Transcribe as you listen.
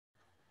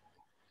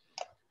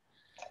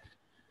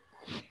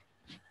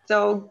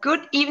So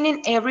good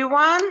evening,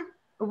 everyone.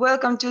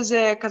 Welcome to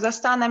the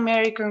Kazakhstan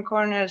American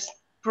Corners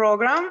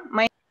program.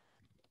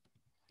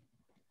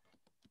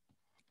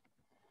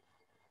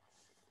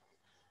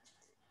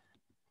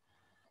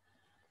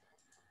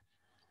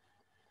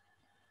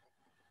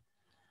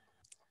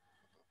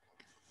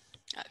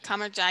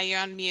 Kamarjai, you're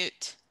on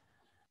mute.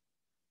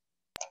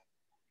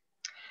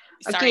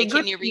 Okay, Sorry,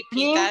 can you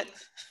repeat that?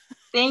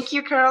 Thank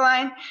you,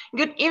 Caroline.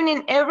 Good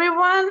evening,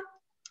 everyone.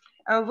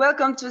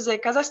 Welcome to the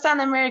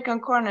Kazakhstan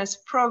American Corners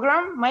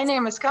program. My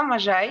name is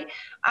Kamarjai.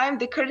 I'm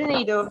the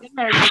coordinator of the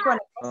American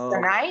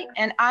Corners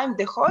and I'm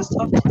the host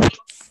of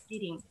today's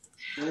meeting.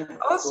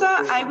 Also,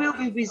 I will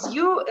be with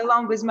you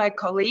along with my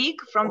colleague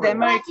from the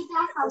American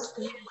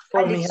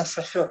Corners,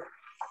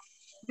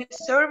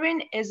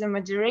 serving as a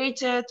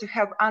moderator to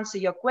help answer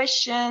your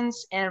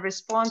questions and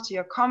respond to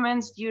your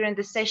comments during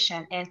the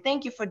session. And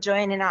thank you for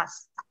joining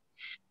us.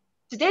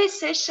 Today's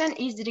session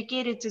is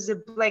dedicated to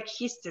the Black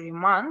History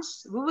Month.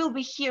 We will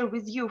be here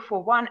with you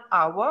for 1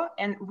 hour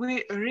and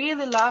we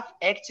really love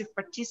active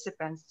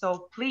participants.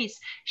 So please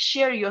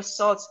share your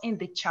thoughts in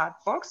the chat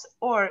box,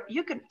 or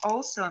you can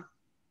also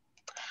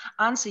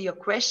answer your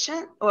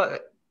question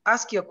or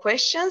ask your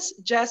questions.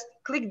 Just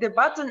click the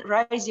button,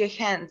 raise your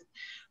hand.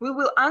 We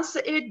will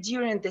answer it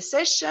during the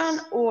session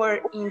or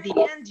in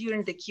the end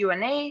during the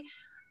Q&A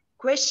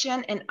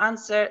question and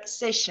answer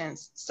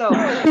sessions. So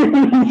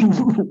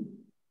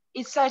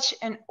it's such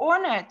an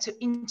honor to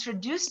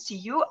introduce to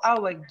you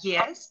our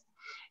guest,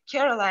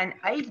 Caroline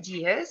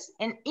Ideus,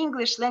 an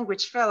English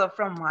language fellow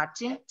from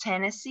Martin,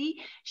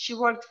 Tennessee. She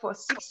worked for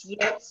 6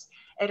 years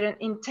at an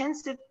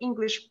intensive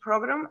English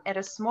program at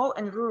a small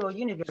and rural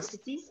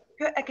university.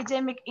 Her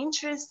academic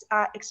interests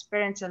are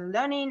experiential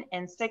learning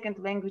and second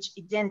language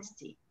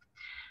identity.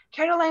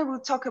 Caroline will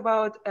talk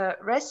about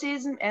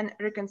racism and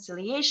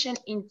reconciliation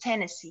in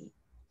Tennessee.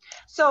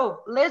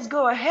 So let's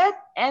go ahead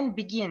and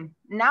begin.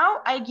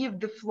 Now I give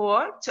the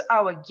floor to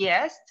our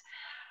guest.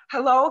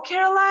 Hello,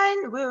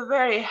 Caroline. We're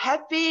very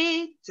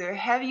happy to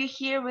have you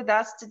here with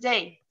us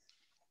today.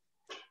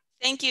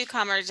 Thank you,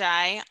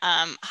 Kamarjai.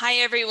 Hi,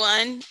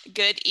 everyone.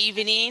 Good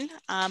evening.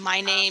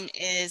 My name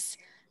is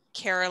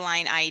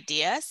Caroline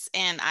Ideus,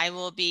 and I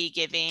will be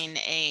giving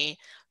a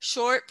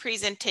short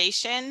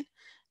presentation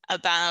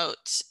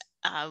about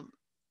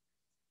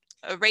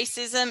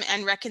racism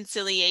and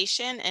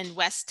reconciliation in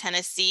West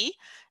Tennessee.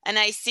 And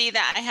I see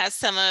that I have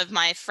some of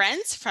my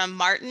friends from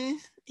Martin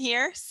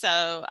here.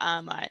 So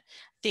I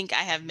think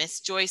I have Miss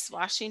Joyce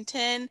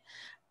Washington,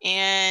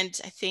 and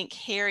I think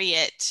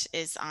Harriet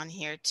is on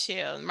here too.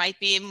 There might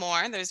be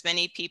more, there's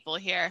many people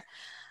here.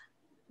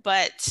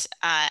 But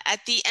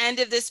at the end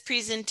of this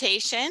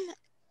presentation,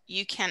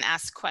 you can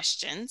ask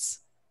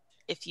questions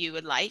if you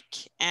would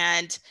like.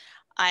 And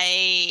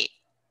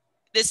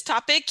this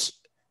topic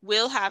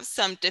will have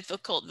some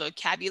difficult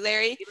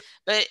vocabulary,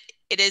 but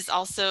it is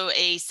also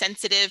a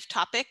sensitive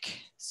topic.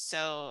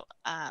 So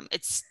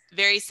it's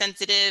very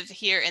sensitive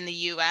here in the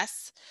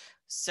US.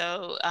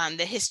 So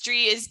the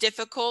history is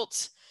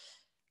difficult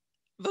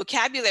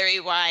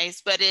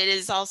vocabulary-wise, but it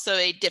is also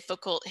a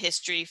difficult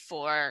history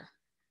for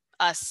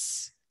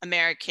us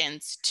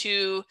Americans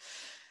to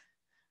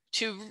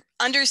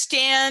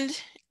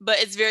understand, but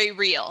it's very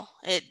real.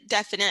 It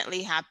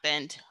definitely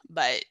happened,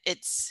 but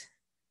it's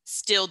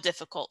still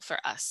difficult for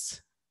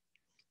us.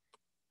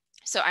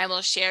 So I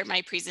will share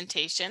my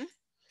presentation.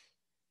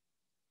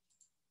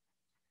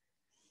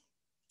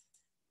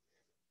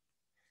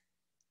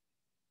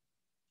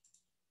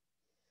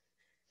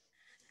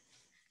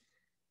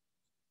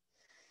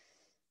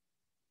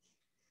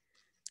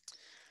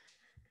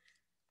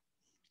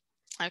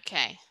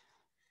 Okay.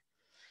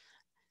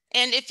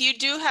 And if you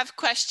do have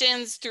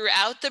questions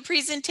throughout the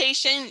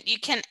presentation, you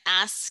can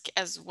ask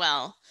as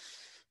well.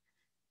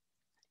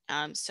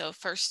 So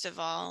first of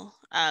all,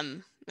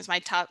 as my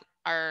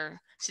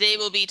today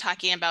we'll be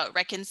talking about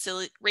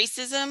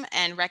racism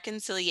and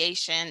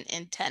reconciliation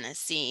in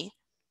Tennessee.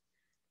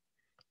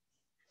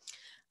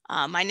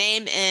 My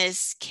name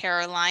is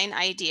Caroline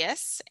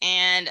Ideus,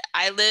 and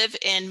I live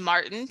in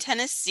Martin,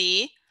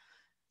 Tennessee,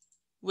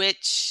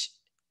 which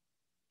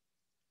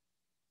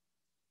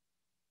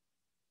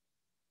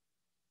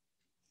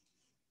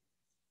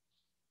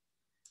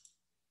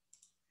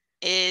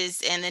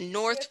is in the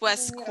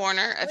northwest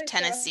corner of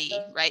Tennessee,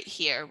 right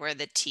here where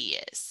the T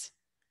is.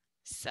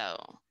 So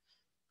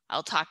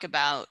I'll talk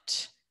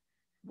about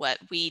what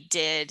we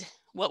did,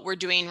 what we're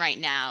doing right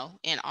now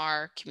in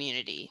our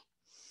community.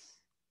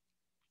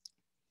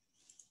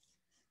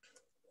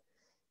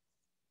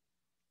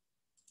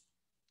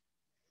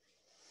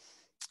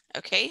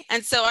 Okay,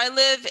 and so I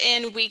live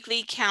in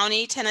Weakley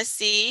County,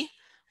 Tennessee,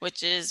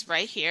 which is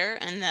right here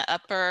in the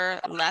upper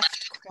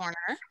left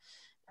corner.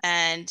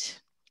 And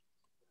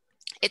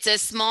it's a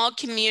small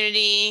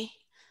community.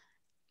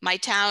 My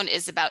town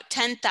is about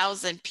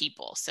 10,000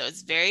 people, so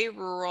it's very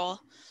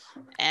rural,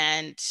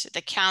 and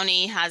the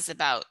county has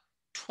about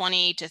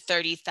 20 to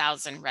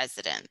 30,000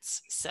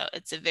 residents. So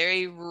it's a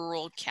very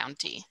rural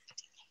county.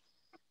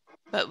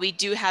 but we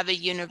do have a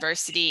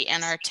university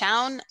in our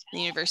town. The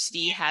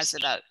university has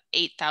about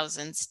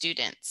 8,000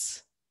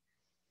 students.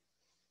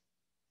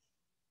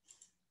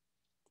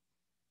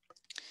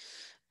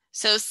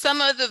 So some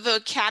of the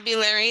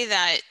vocabulary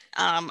that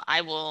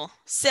I will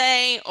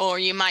say, or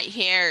you might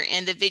hear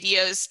in the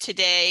videos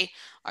today,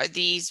 are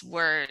these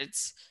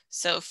words.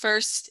 So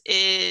first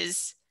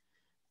is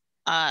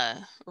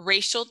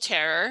racial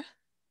terror,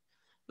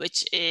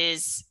 which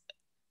is,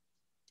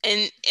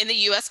 in the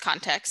US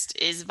context,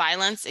 is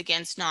violence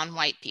against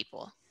non-white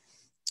people.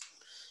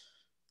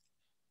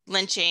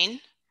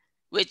 Lynching,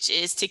 which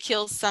is to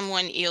kill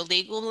someone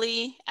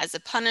illegally as a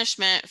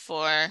punishment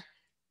for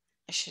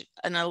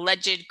an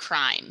alleged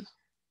crime.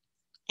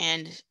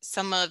 And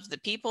some of the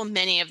people,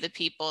 many of the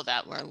people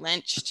that were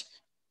lynched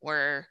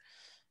were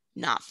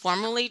not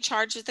formally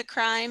charged with the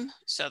crime,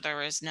 so there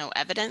was no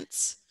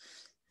evidence.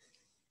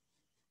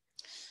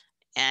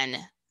 And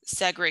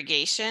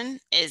segregation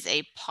is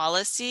a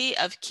policy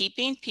of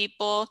keeping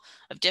people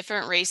of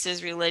different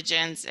races,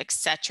 religions,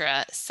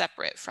 etc.,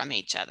 separate from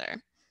each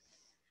other.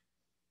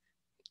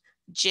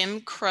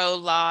 Jim Crow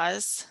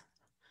laws,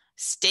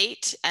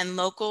 state and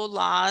local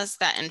laws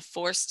that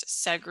enforced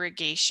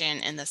segregation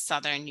in the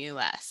southern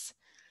US.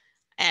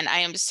 And I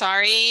am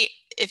sorry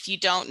if you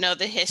don't know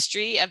the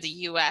history of the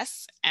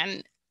US,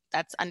 and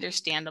that's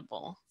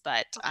understandable,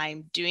 but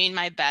I'm doing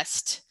my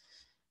best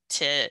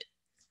to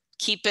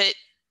keep it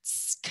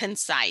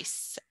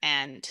concise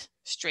and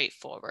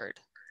straightforward.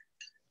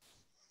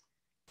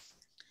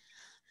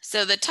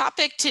 So the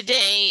topic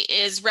today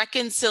is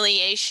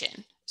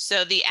reconciliation.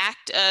 So the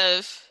act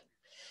of,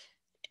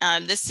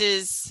 this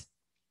is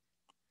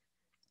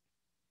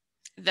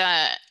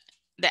the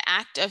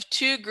act of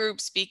two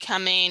groups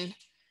becoming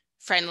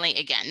friendly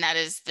again. That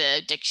is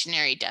the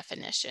dictionary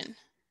definition.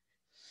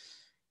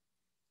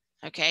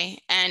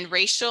 Okay, and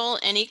racial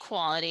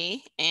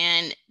inequality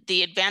and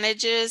the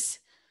advantages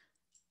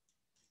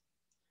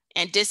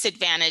and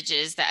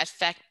disadvantages that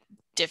affect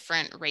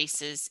different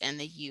races in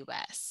the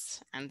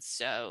US. And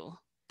so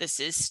this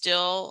is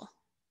still,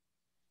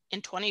 in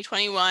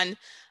 2021,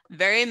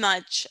 very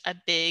much a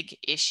big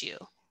issue.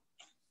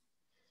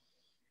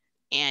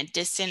 And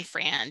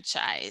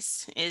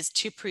disenfranchise is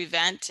to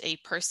prevent a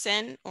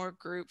person or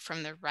group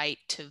from the right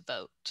to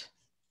vote.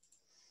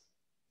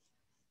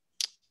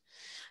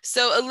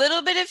 So a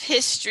little bit of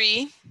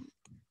history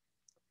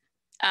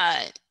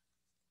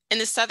in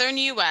the southern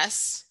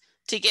US.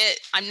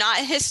 I'm not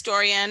a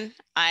historian.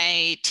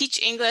 I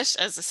teach English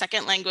as a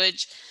second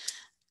language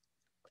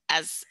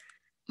as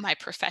my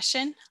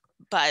profession,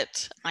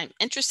 but I'm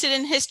interested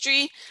in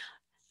history,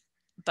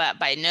 but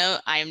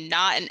I'm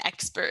not an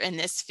expert in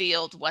this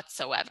field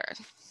whatsoever.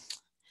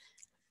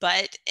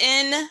 But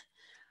in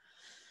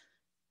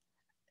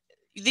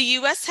the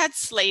US had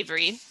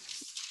slavery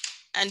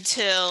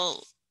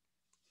until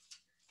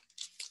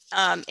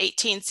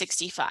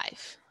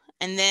 1865.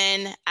 And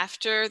then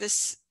after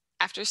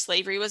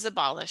slavery was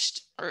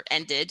abolished or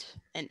ended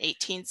in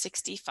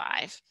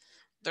 1865,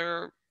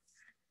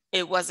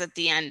 it wasn't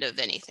the end of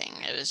anything.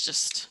 It was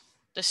just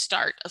the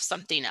start of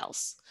something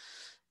else.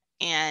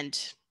 And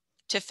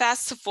to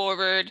fast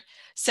forward,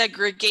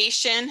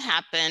 segregation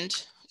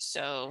happened.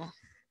 So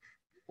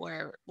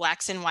where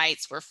blacks and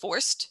whites were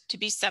forced to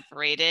be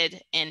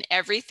separated in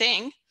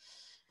everything,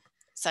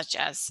 such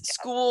as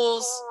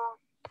schools,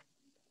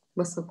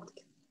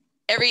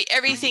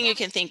 everything you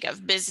can think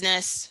of,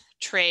 business,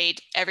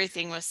 trade,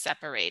 everything was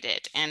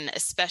separated, and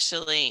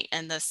especially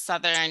in the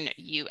southern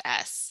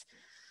US.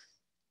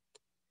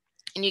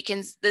 And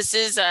this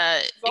is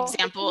an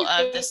example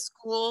of the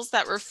schools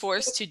that were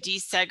forced to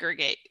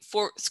desegregate,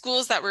 for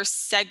schools that were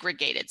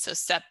segregated, so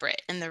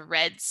separate, in the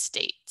red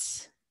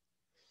states.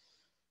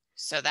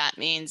 So that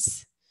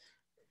means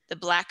the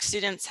black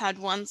students had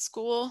one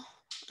school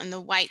and the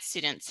white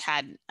students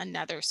had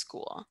another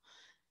school.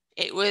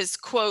 It was,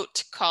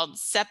 quote, called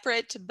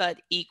separate but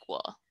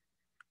equal.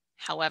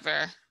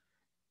 However,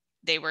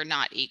 they were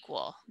not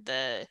equal.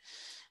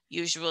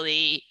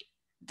 Usually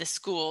the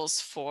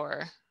schools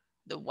for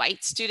the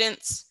white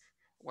students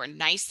were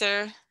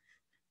nicer.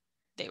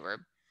 They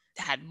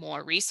had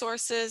more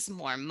resources,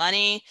 more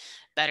money,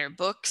 better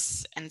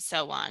books, and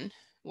so on.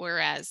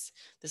 Whereas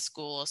the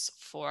schools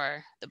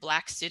for the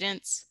black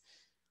students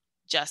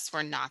just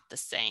were not the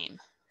same.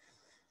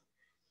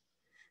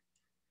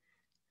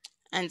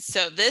 And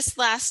so this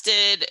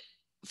lasted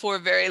for a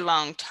very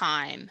long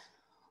time.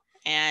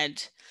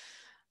 And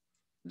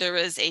there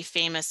was a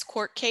famous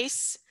court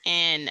case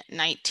in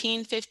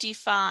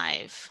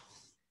 1955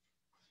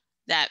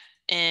 that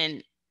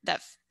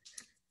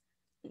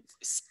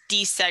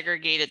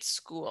desegregated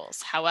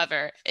schools.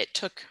 However, it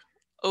took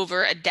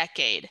over a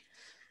decade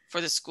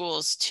for the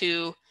schools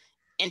to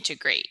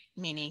integrate,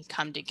 meaning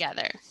come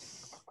together.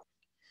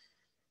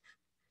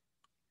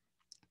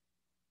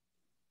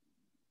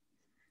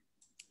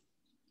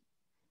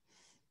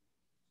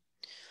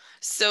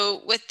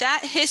 So with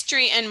that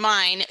history in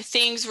mind,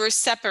 things were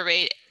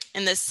separated.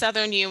 In the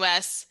southern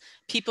US,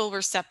 people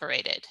were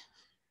separated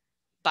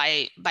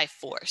by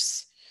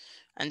force.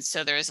 And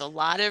so there's a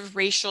lot of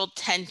racial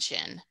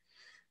tension,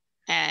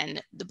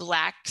 and the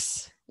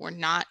Blacks were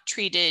not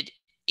treated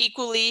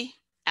equally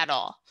at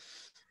all.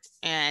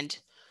 And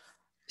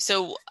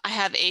so I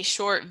have a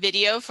short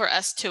video for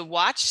us to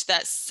watch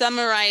that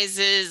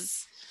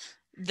summarizes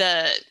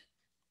the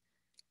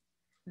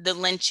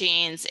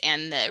lynchings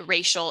and the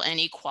racial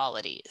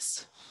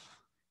inequalities.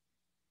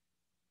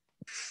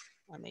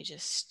 Let me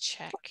just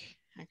check.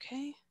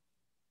 Okay.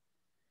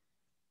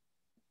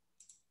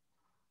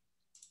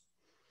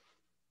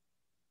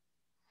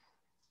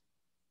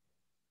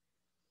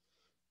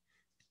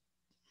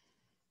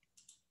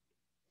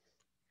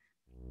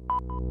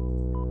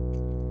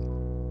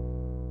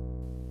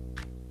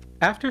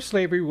 After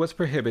slavery was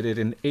prohibited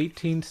in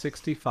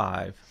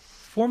 1865,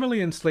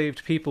 formerly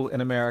enslaved people in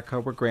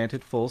America were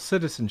granted full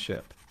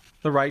citizenship,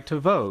 the right to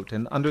vote,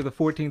 and under the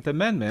 14th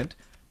Amendment,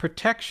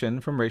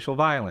 protection from racial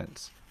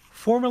violence.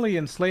 Formerly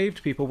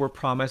enslaved people were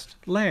promised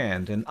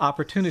land and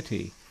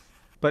opportunity,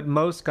 but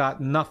most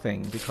got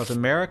nothing because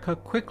America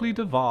quickly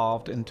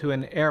devolved into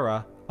an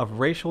era of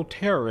racial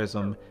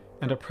terrorism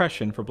and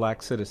oppression for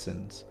black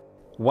citizens.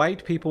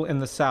 White people in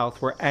the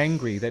South were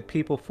angry that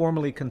people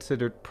formerly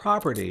considered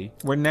property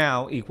were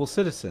now equal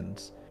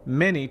citizens.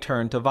 Many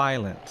turned to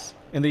violence.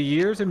 In the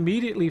years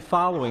immediately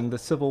following the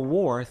Civil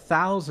War,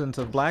 thousands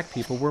of black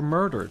people were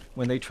murdered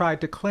when they tried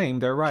to claim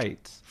their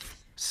rights.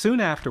 Soon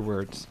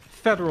afterwards,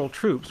 federal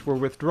troops were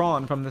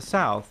withdrawn from the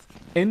South,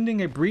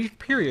 ending a brief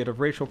period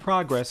of racial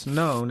progress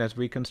known as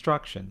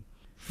Reconstruction.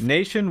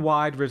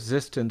 Nationwide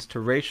resistance to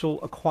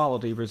racial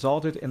equality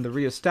resulted in the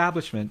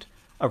reestablishment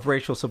of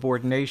racial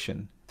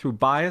subordination through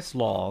biased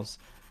laws,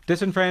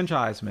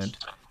 disenfranchisement,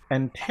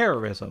 and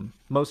terrorism,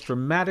 most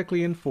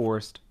dramatically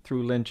enforced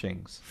through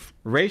lynchings.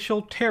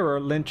 Racial terror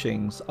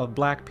lynchings of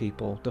black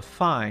people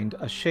defined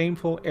a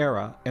shameful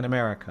era in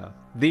America.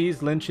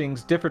 These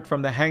lynchings differed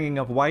from the hanging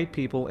of white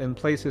people in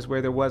places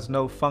where there was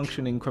no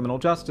functioning criminal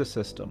justice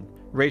system.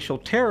 Racial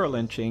terror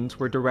lynchings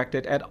were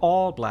directed at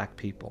all black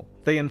people.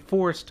 They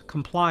enforced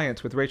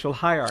compliance with racial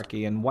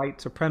hierarchy and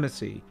white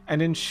supremacy,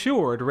 and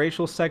ensured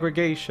racial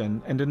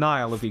segregation and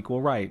denial of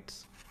equal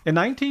rights. In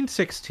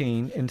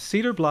 1916, in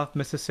Cedar Bluff,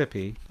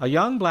 Mississippi, a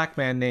young black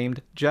man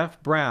named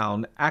Jeff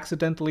Brown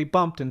accidentally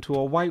bumped into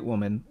a white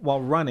woman while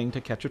running to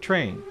catch a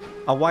train.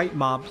 A white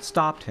mob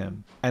stopped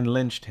him and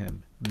lynched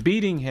him,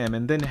 beating him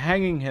and then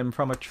hanging him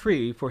from a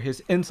tree for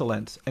his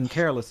insolence and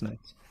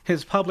carelessness.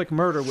 His public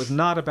murder was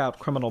not about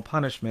criminal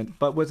punishment,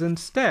 but was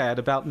instead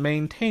about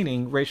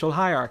maintaining racial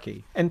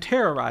hierarchy and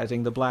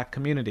terrorizing the black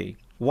community.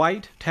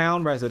 White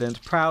town residents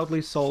proudly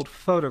sold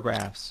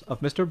photographs of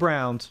Mr.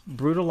 Brown's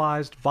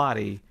brutalized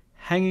body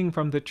hanging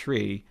from the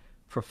tree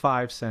for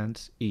 5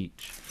 cents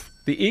each.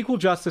 The Equal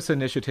Justice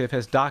Initiative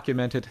has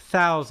documented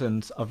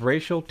thousands of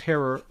racial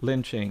terror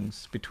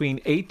lynchings between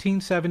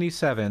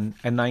 1877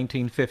 and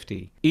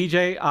 1950.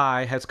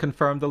 EJI has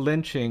confirmed the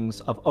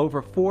lynchings of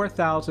over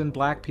 4,000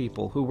 black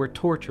people who were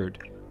tortured,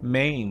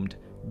 maimed,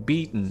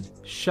 beaten,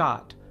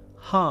 shot,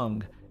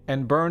 hung,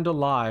 and burned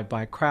alive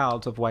by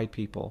crowds of white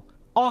people,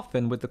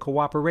 often with the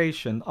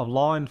cooperation of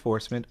law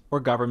enforcement or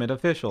government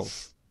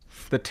officials.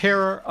 The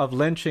terror of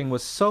lynching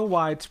was so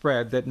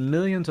widespread that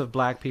millions of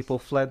black people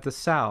fled the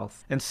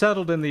South and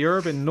settled in the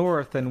urban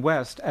North and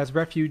West as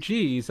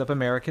refugees of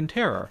American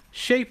terror,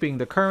 shaping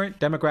the current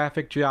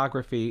demographic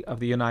geography of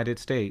the United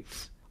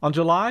States. On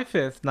July 5,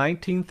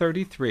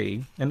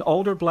 1933, an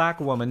older black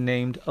woman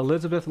named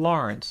Elizabeth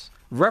Lawrence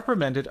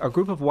reprimanded a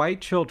group of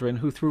white children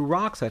who threw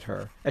rocks at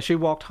her as she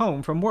walked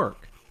home from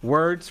work.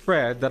 Word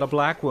spread that a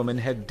black woman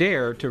had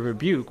dared to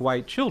rebuke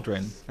white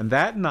children, and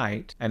that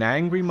night, an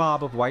angry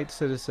mob of white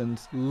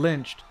citizens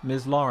lynched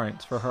Ms.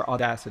 Lawrence for her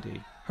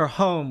audacity. Her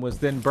home was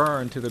then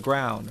burned to the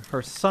ground.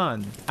 Her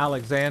son,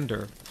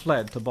 Alexander,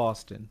 fled to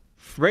Boston.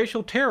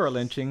 Racial terror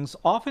lynchings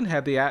often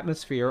had the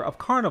atmosphere of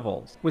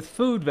carnivals, with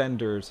food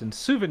vendors and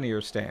souvenir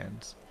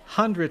stands.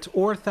 Hundreds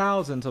or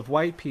thousands of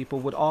white people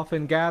would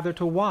often gather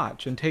to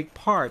watch and take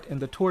part in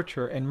the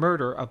torture and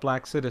murder of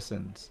black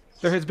citizens.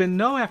 There has been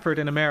no effort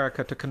in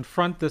America to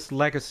confront this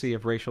legacy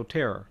of racial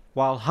terror.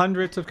 While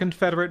hundreds of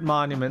Confederate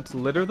monuments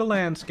litter the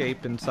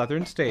landscape in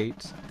southern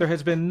states, there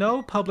has been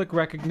no public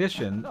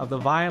recognition of the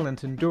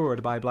violence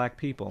endured by black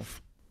people.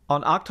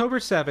 On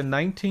October 7,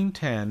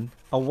 1910,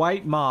 a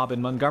white mob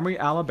in Montgomery,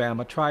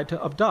 Alabama tried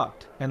to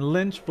abduct and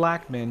lynch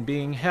black men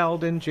being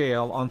held in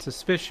jail on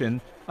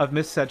suspicion of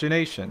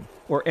miscegenation,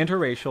 or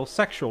interracial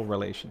sexual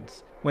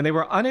relations. When they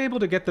were unable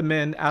to get the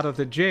men out of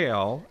the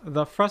jail,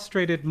 the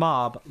frustrated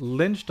mob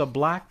lynched a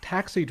black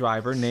taxi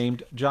driver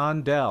named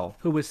John Dell,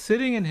 who was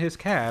sitting in his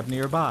cab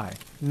nearby.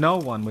 No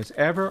one was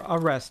ever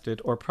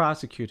arrested or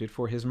prosecuted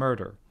for his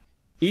murder.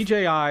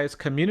 EJI's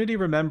Community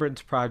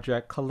Remembrance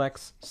Project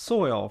collects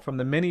soil from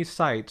the many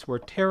sites where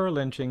terror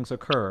lynchings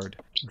occurred.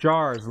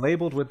 Jars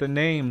labeled with the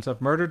names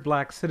of murdered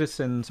black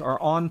citizens are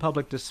on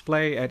public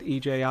display at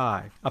EJI,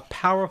 a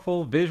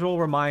powerful visual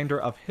reminder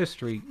of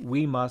history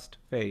we must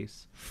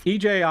face.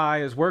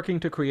 EJI is working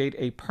to create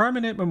a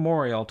permanent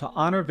memorial to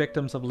honor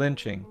victims of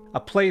lynching, a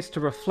place to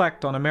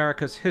reflect on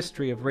America's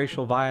history of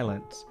racial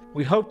violence,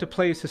 We hope to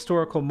place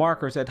historical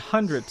markers at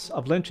hundreds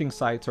of lynching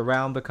sites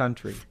around the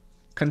country.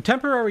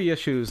 Contemporary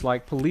issues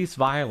like police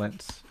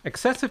violence,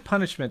 excessive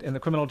punishment in the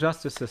criminal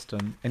justice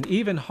system, and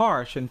even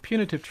harsh and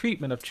punitive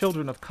treatment of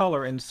children of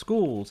color in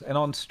schools and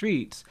on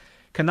streets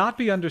cannot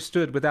be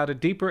understood without a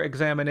deeper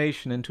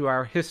examination into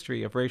our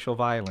history of racial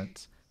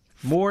violence.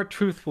 More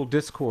truthful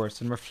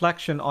discourse and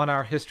reflection on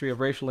our history of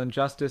racial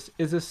injustice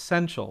is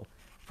essential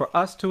for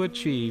us to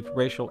achieve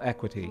racial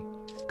equity.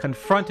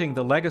 Confronting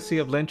the legacy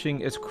of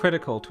lynching is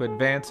critical to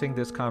advancing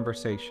this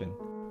conversation.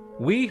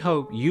 We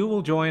hope you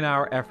will join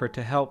our effort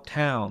to help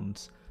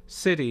towns,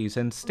 cities,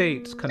 and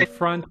states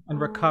confront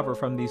and recover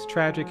from these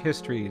tragic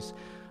histories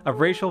of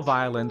racial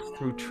violence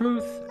through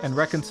truth and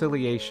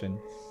reconciliation,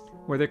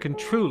 where there can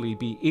truly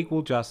be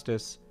equal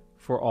justice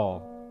for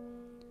all.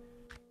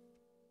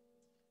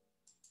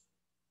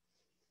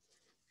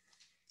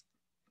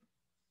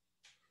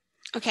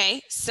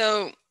 Okay,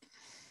 so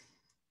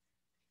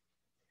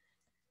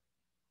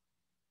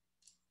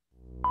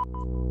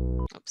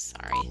oops,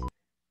 sorry.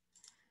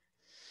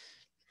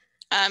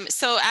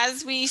 So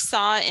as we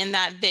saw in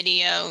that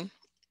video,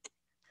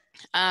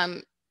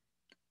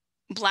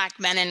 Black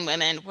men and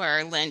women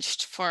were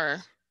lynched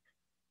for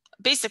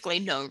basically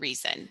no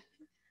reason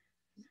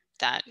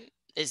that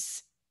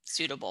is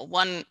suitable.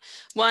 One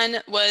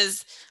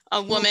was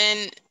a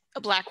woman,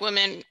 a Black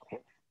woman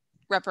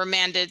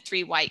reprimanded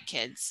 3 white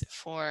kids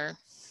for,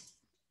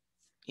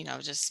 you know,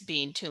 just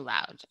being too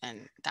loud,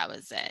 and that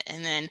was it.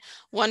 And then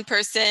one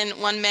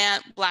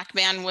Black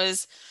man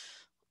was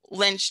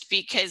lynched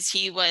because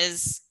he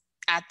was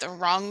at the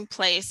wrong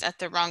place at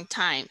the wrong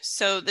time.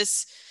 So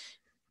this,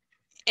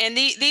 and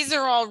these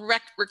are all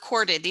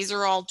recorded. These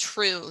are all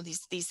true.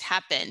 These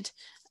happened.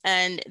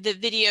 And the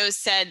video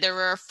said there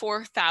were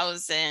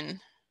 4,000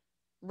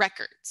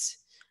 records.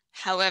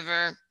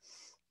 However,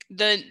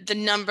 the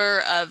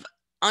number of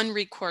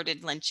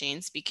unrecorded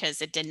lynchings,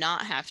 because it did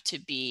not have to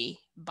be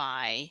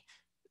by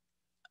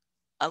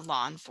a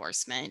law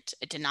enforcement,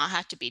 it did not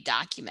have to be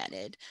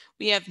documented.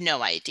 We have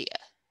no idea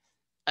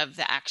of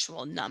the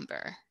actual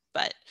number,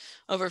 but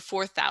over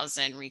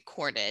 4,000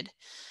 recorded.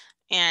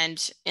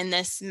 And in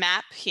this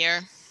map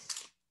here,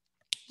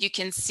 you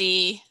can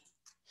see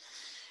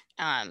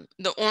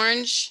the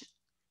orange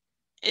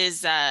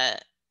is the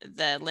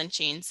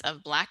lynchings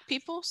of Black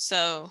people.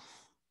 So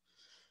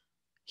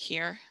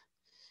here,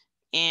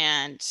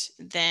 and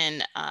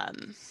then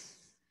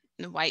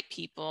the white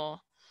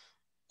people,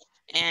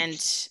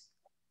 and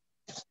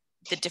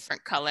the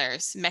different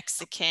colors: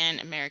 Mexican,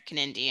 American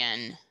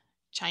Indian,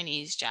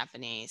 Chinese,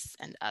 Japanese,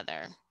 and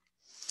other.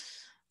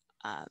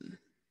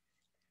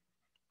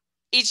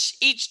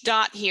 Each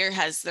dot here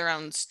has their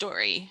own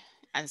story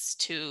as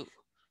to,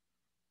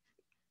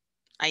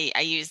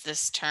 I use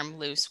this term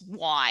loose,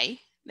 why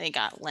they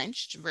got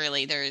lynched.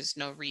 Really, there is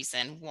no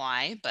reason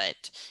why,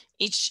 but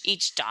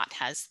each dot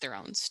has their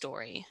own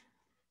story.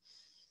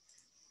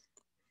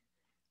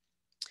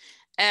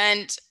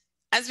 And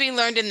as we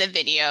learned in the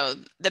video,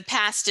 the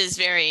past is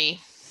very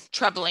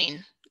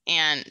troubling,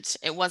 and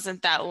it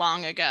wasn't that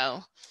long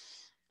ago,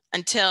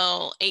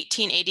 until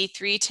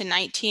 1883 to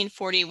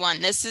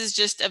 1941. This is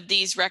just of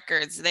these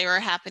records. They were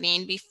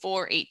happening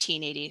before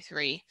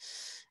 1883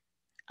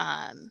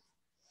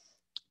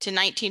 to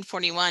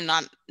 1941,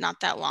 not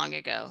that long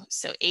ago.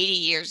 So 80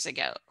 years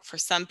ago. For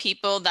some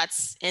people,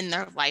 that's in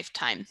their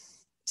lifetime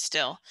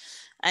still.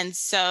 And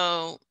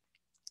so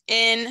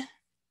in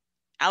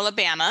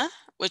Alabama,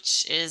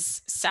 which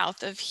is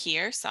south of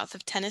here, south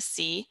of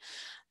Tennessee,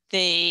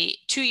 3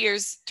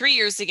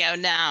 years ago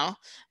now,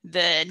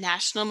 the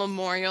National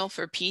Memorial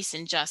for Peace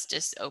and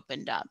Justice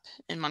opened up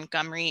in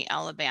Montgomery,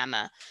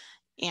 Alabama.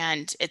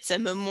 And it's a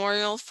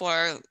memorial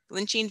for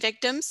lynching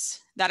victims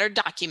that are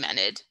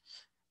documented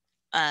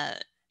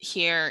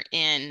here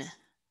in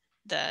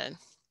the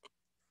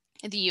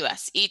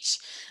US.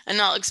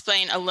 And I'll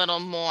explain a little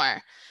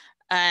more.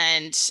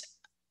 And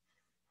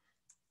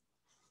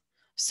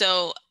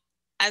so,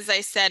 as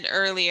I said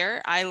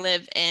earlier, I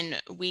live in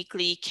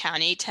Weakley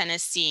County,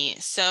 Tennessee.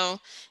 So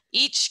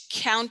each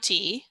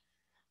county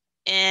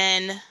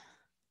in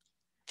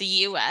the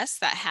US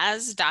that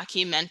has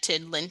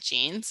documented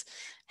lynchings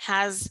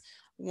has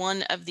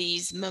one of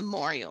these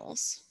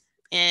memorials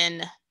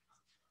in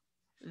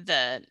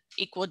the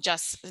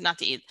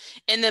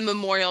in the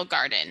Memorial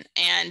Garden.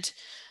 And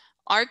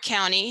our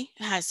county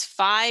has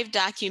 5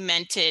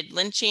 documented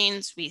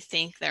lynchings. We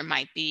think there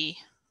might be,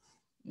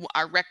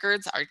 our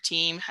records, our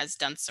team has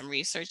done some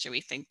research, and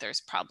we think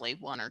there's probably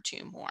 1 or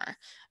 2 more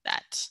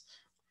that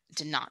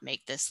did not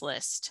make this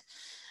list.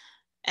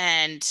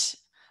 And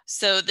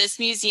so this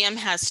museum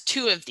has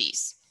 2 of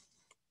these.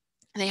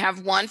 They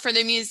have one for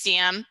the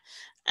museum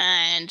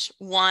and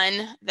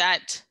one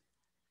that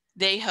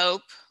they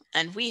hope,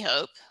 and we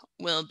hope,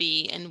 will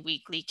be in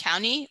Weakley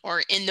County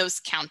or in those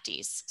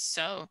counties.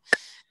 So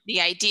the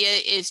idea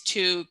is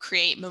to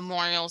create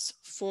memorials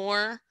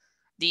for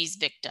these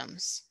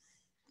victims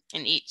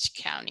in each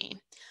county.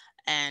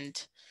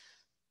 And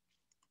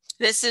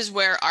this is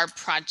where our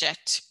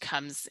project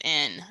comes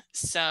in.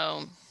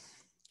 So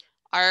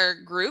our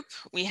group,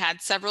 we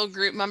had several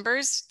group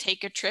members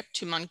take a trip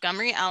to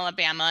Montgomery,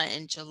 Alabama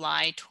in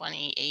July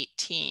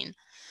 2018.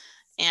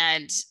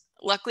 And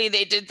luckily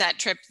they did that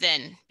trip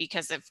then.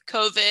 Because of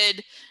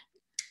COVID,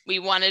 we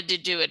wanted to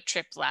do a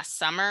trip last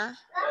summer,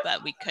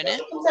 but we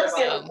couldn't.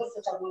 So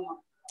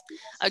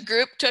a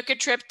group took a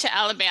trip to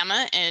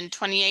Alabama in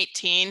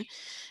 2018.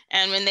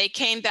 And when they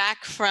came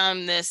back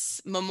from this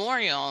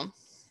memorial,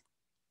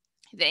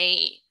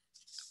 they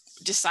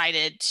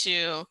decided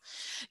to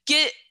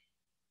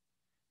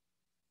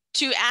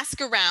ask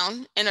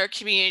around in our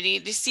community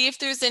to see if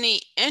there's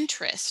any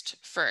interest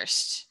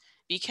first,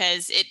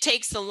 because it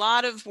takes a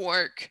lot of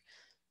work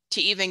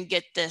to even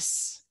get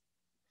this,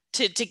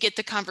 to get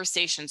the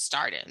conversation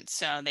started.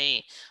 So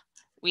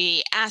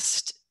we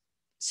asked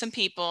some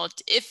people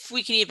if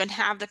we can even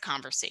have the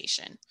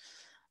conversation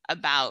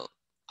about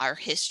our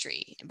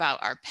history,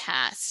 about our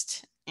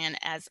past. And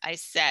as I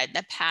said,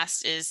 the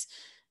past is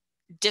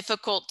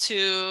difficult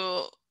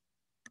to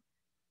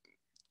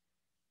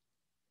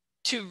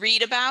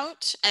read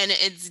about, and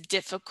it's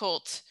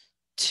difficult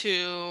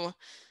to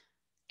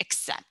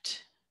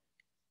accept,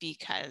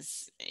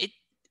 because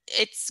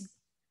it's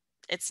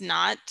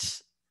not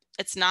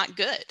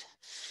good.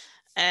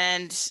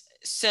 And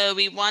so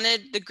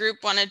the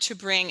group wanted to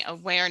bring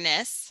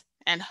awareness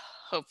and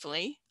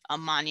hopefully a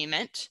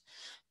monument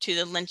to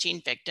the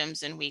lynching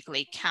victims in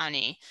Weakley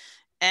County.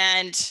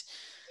 And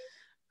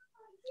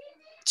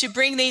to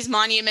bring these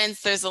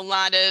monuments,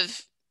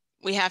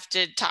 we have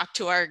to talk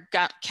to our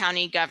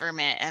county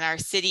government and our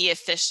city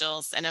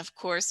officials. And of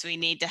course, we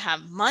need to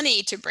have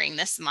money to bring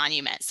this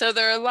monument. So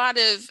there are a lot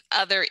of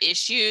other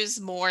issues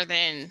more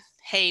than,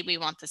 hey, we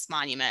want this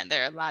monument.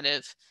 There are a lot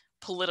of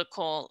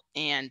political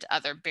and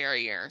other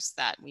barriers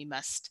that we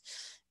must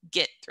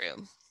get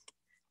through.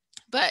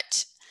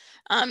 But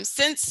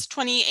since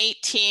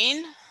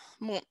 2018,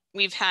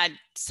 we've had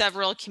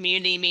several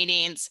community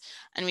meetings,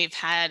 and we've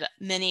had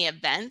many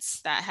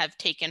events that have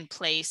taken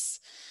place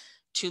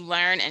to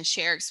learn and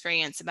share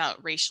experience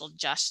about racial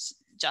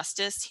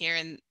justice here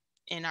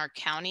in our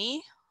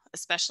county,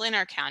 especially in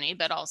our county,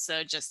 but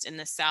also just in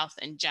the South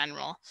in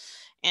general.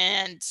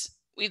 And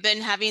we've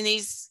been having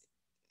these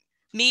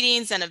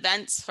meetings and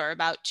events for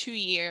about 2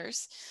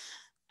 years,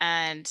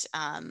 and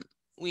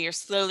we are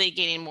slowly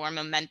gaining more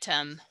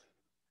momentum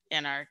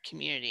in our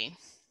community.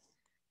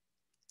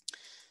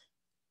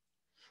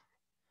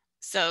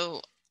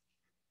 So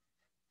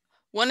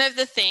one of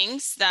the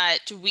things that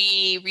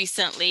we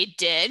recently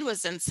did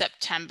was in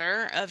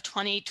September of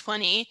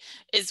 2020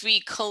 is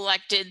we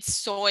collected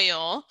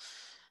soil.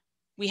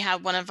 We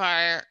have one of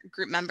our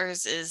group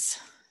members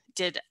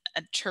did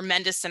a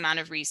tremendous amount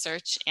of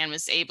research and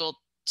was able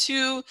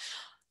to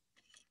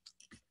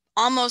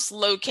almost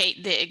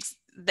locate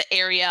the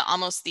area,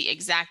 almost the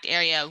exact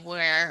area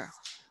where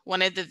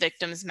one of the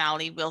victims,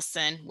 Mally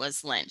Wilson,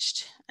 was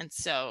lynched. And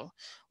so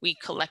we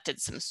collected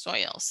some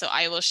soil. So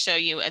I will show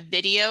you a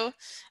video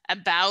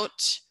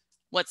about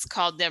what's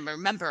called the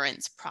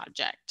Remembrance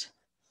Project.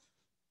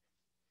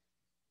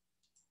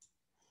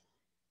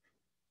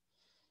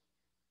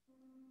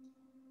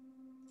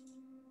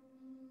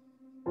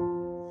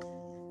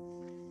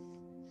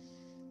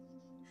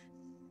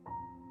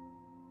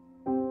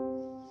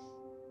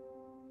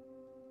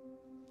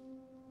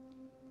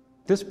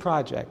 This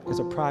project is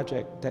a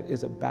project that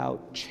is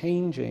about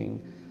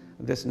changing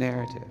this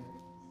narrative.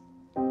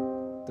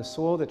 The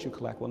soil that you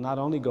collect will not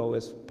only go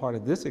as part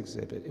of this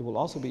exhibit, it will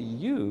also be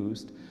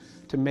used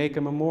to make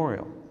a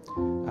memorial.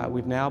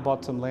 We've now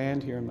bought some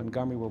land here in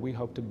Montgomery where we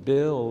hope to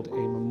build a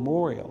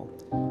memorial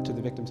to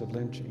the victims of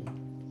lynching.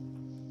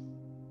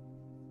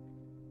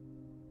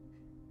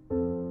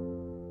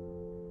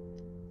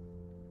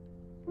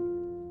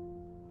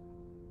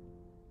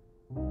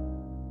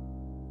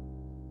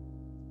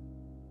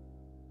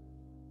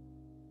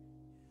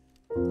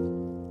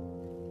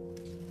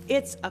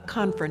 It's a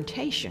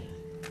confrontation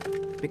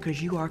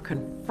because you are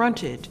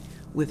confronted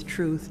with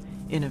truth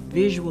in a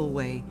visual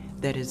way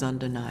that is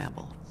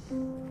undeniable.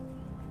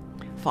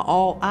 For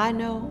all I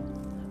know,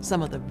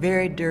 some of the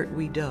very dirt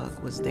we dug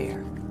was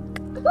there.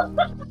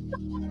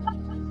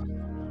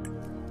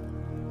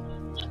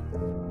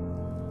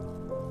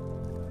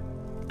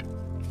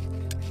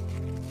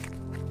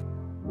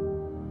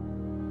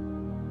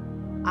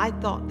 I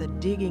thought the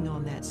digging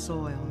on that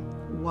soil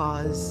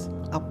was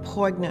a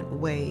poignant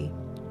way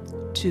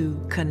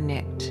to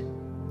connect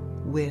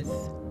with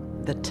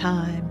the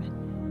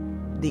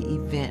time, the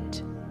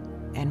event,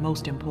 and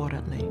most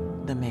importantly,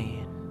 the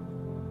man.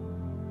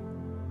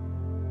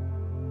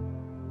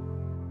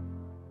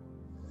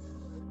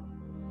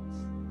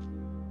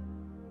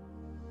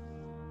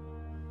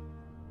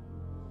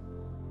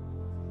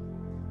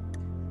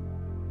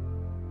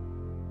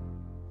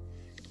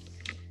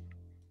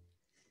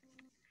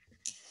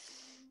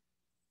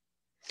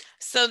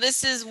 So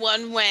this is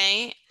one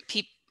way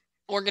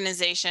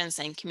organizations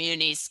and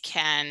communities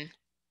can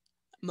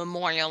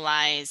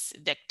memorialize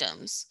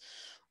victims.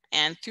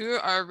 And through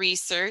our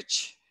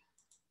research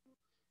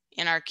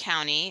in our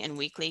county, in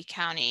Weakley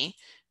County,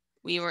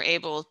 we were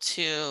able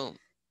to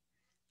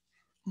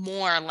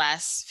more or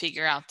less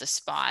figure out the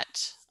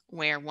spot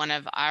where one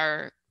of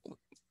our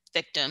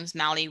victims,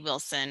 Mally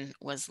Wilson,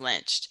 was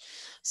lynched.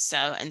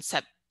 So in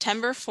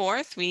September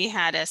 4th, we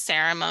had a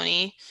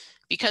ceremony.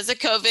 Because of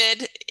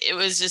COVID, it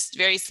was just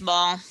very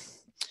small.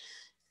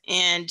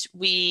 And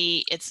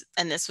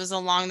this was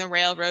along the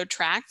railroad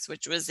tracks,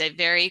 which was a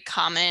very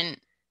common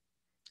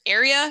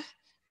area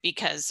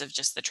because of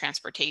just the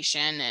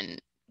transportation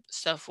and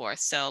so forth.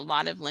 So a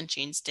lot of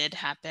lynchings did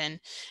happen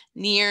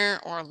near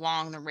or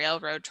along the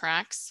railroad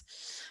tracks.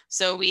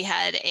 So we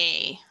had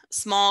a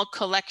small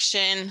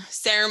collection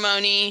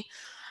ceremony,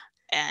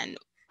 and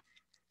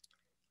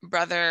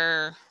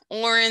Brother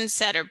Oren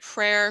said a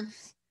prayer,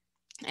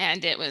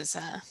 and it was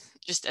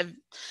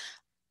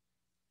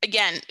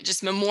again,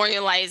 just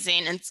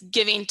memorializing and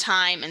giving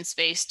time and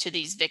space to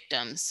these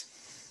victims.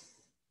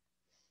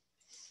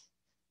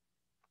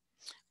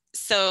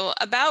 So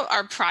about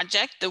our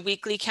project, the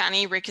Weakley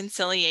County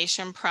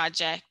Reconciliation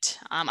Project,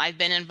 I've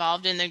been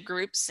involved in the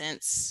group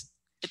since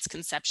its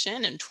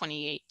conception in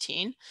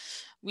 2018.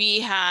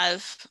 We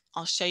have,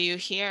 I'll show you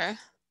here,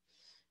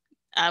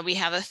 we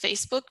have a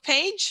Facebook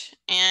page,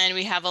 and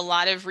we have a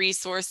lot of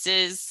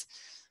resources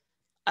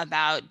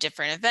about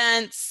different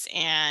events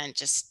and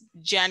just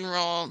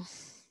general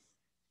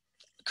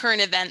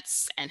current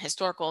events and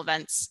historical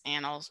events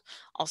and all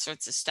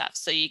sorts of stuff.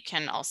 So you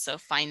can also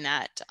find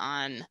that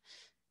on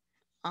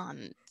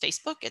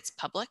Facebook. It's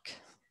public.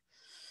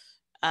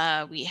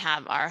 We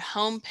have our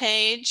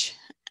homepage,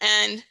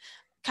 and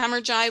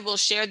Kamarjai will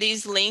share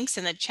these links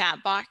in the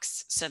chat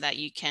box so that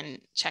you can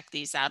check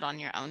these out on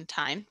your own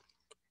time.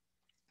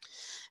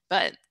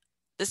 But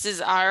this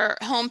is our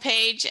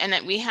homepage, and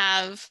that we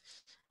have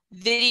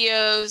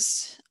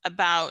videos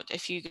about,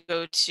 if you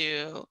go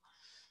to,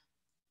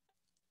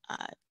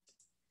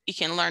 you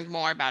can learn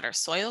more about our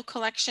soil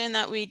collection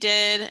that we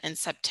did in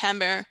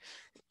September.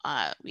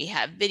 We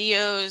have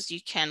videos. You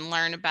can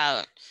learn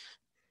about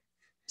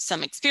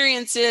some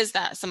experiences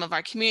that some of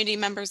our community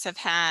members have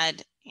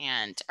had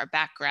and our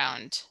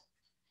background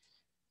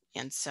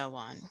and so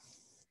on.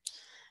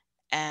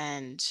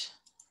 And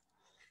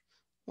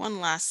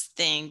one last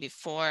thing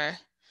before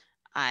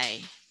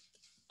I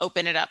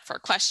open it up for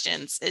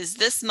questions is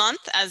this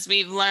month, as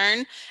we've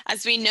learned,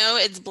 as we know,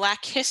 it's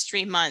Black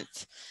History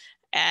Month.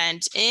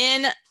 And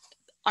in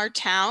our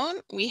town,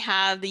 we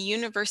have the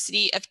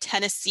University of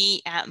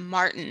Tennessee at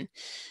Martin,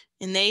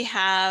 and they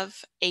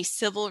have a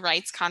civil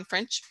rights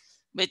conference,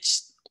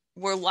 which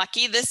we're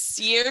lucky this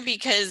year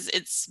because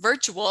it's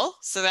virtual.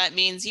 So that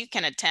means you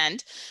can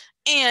attend,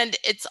 and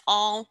it's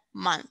all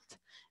month.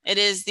 It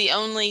is the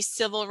only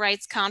civil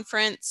rights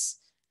conference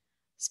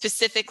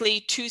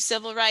specifically to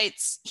civil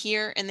rights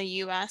here in the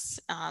US.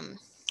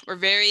 We're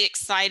very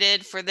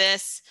excited for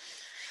this.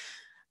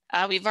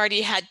 We've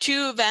already had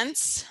 2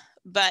 events,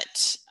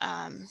 but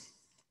a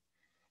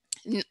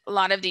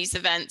lot of these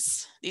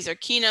events, these are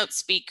keynote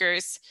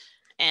speakers.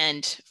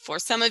 And for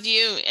some of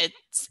you,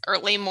 it's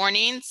early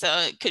morning, so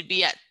it could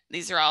be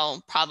these are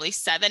all probably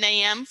 7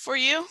 a.m. for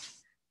you.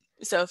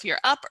 So if you're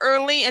up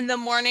early in the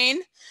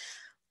morning,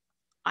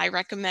 I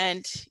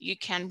recommend you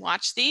can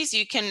watch these.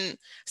 You can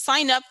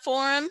sign up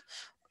for them,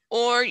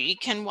 or you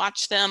can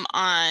watch them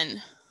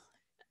on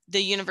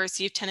the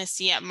University of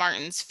Tennessee at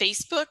Martin's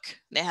Facebook.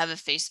 They have a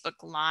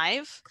Facebook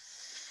Live.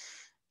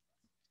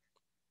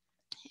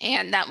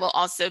 And that will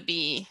also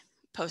be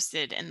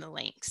posted in the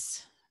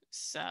links.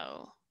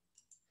 So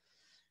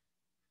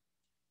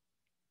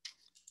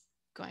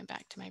going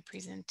back to my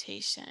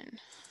presentation.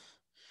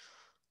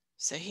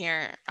 So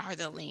here are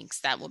the links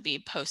that will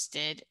be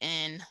posted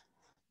in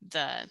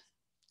the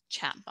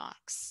chat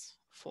box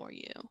for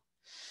you.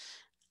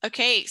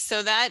 Okay,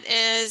 so that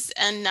is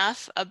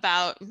enough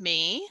about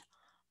me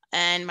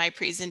and my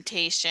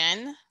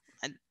presentation.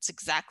 It's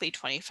exactly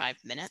 25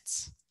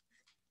 minutes.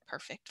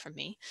 Perfect for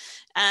me.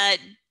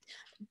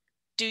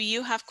 Do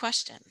you have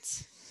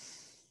questions?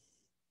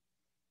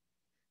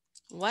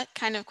 What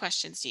kind of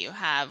questions do you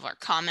have, or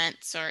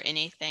comments or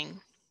anything?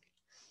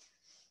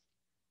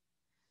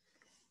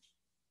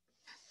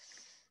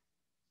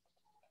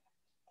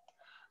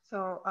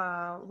 So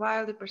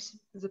while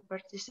the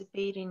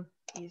participating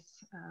is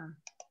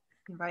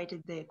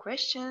invited the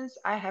questions,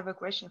 I have a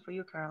question for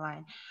you,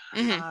 Caroline.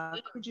 Mm-hmm.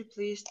 Could you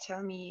please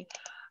tell me,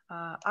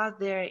 are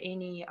there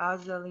any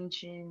other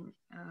lynching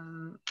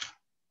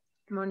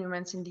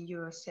monuments in the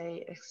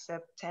USA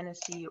except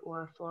Tennessee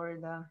or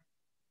Florida?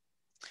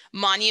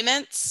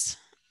 Monuments?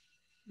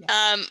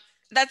 Yeah.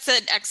 That's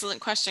an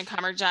excellent question,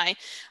 Kamarjai.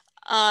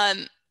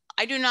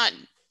 I do not,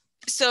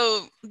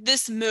 so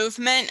this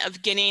movement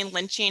of getting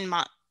lynching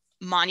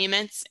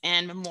monuments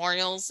and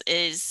memorials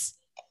is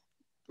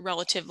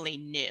relatively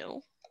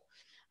new.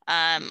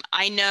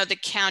 I know the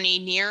county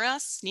near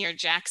us, near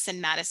Jackson,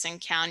 Madison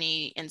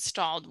County,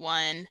 installed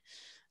one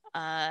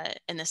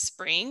in the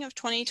spring of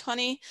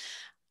 2020.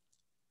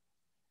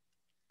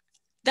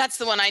 That's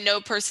the one I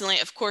know personally.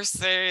 Of course,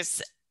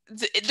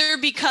 they're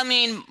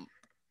becoming,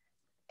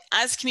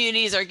 as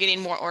communities are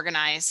getting more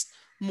organized,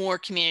 more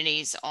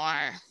communities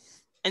are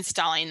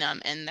installing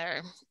them in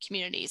their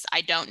communities.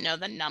 I don't know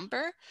the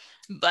number,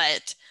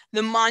 but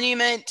the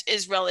monument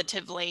is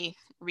relatively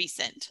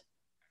recent.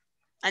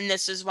 And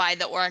this is why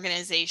the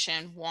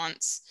organization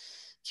wants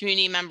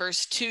community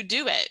members to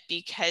do it,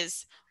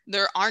 because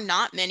there are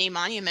not many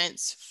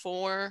monuments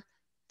for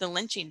the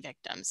lynching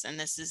victims. And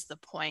this is the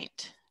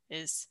point,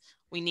 is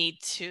we need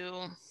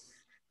to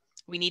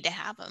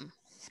have them.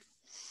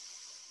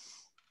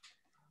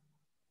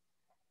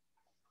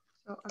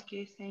 So,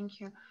 okay, thank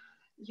you.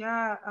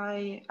 Yeah,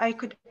 I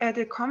could add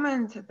a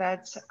comment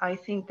that I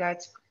think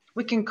that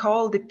we can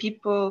call the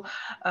people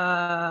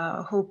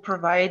who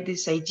provide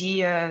this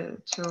idea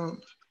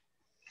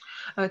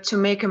to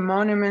make a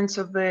monument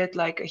of it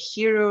like a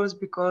heroes,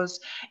 because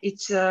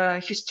it's a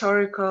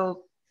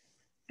historical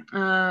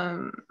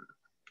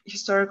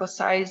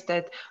sites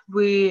that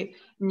we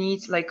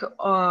need, like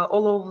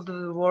all over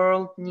the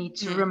world need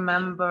to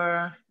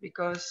remember,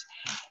 because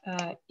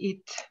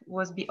it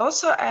was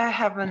also I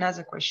have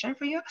another question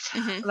for you.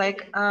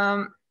 Like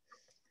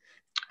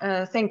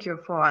thank you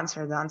for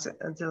answering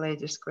the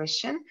latest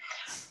question.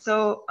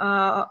 So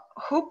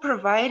who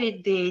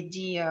provided the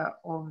idea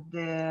of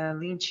the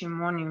lynching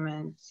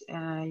monument?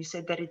 You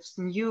said that it's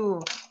new,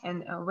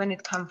 and when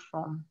it comes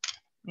from,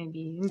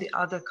 maybe in the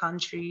other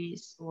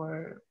countries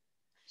or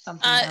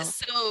something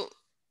else?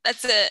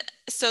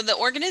 So the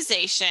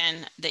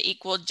organization, the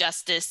Equal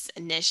Justice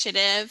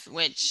Initiative,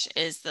 which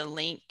is the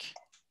link.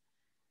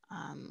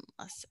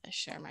 Let's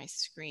share my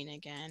screen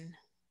again.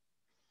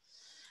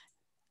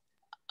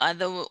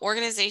 The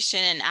organization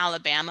in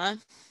Alabama.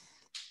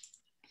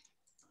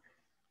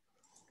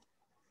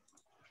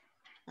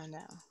 Oh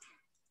no.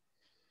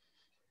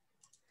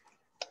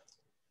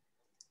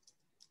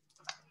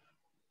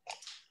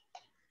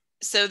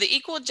 So the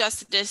Equal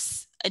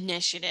Justice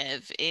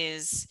Initiative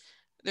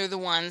they're the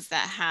ones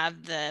that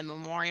have the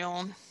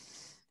memorial,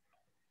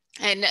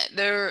 and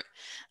they're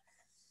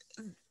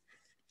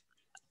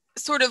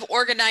sort of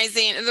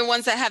organizing, the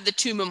ones that have the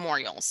two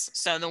memorials.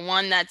 So the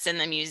one that's in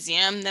the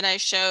museum that I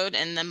showed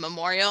and the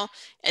memorial,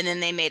 and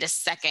then they made a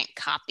second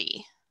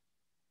copy.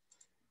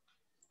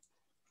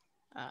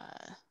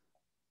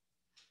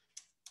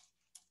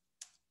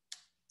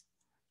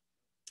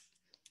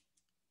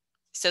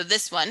 So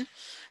this one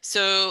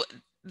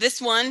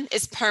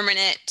is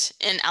permanent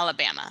in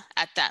Alabama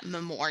at that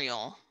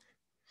memorial,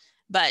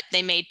 but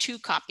they made two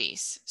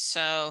copies.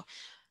 So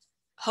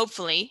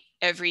hopefully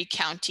every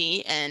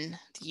county in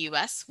the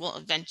US will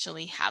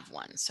eventually have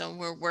one. So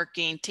we're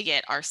working to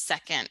get our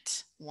second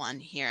one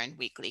here in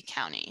Weakley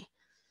County.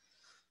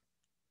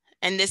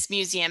 And this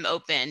museum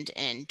opened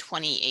in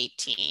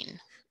 2018.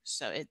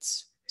 So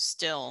it's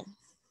still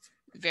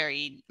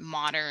very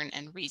modern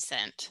and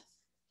recent.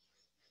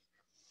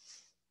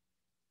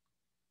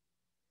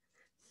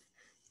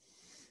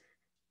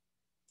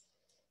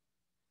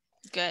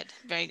 Good,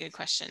 very good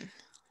question.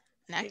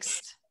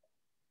 Next.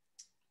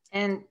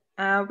 And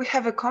we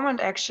have a comment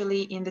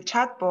actually in the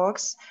chat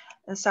box,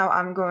 so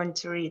I'm going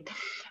to read.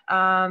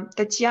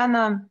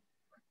 Tatiana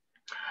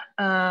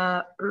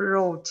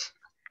wrote,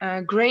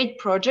 great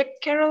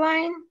project,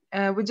 Caroline.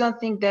 We don't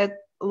think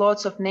that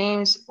lots of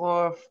names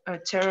of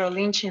terror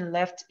lynching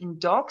left in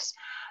docs.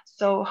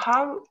 So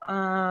how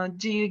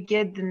do you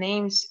get the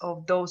names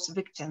of those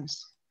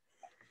victims?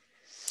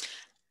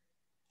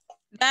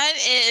 That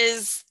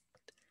is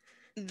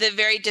the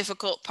very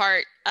difficult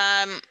part.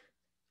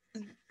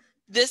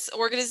 This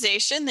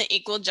organization, the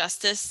Equal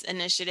Justice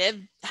Initiative,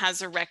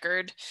 has a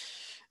record.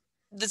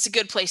 That's a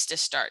good place to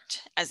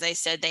start. As I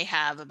said, they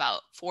have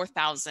about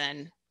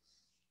 4,000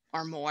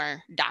 or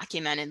more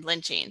documented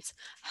lynchings.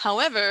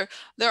 However,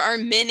 there are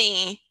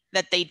many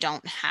that they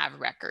don't have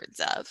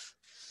records of.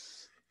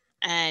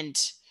 And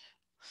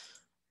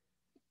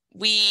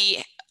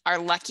we are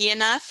lucky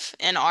enough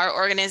in our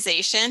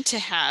organization to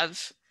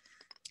have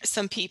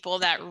some people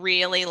that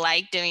really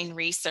like doing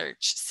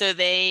research. So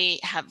they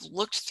have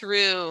looked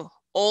through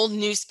old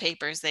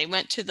newspapers. They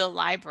went to the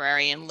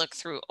library and looked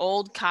through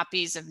old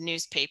copies of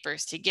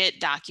newspapers to get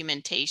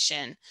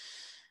documentation.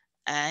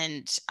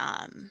 And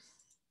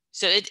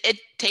so it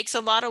takes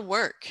a lot of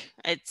work.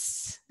 And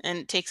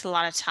it takes a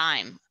lot of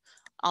time.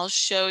 I'll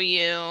show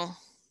you.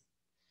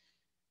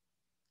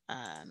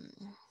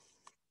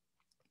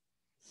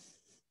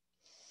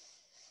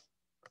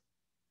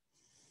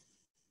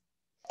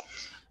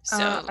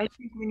 So I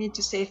think we need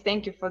to say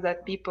thank you for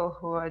that people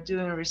who are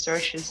doing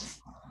researches.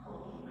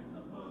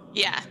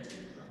 Yeah.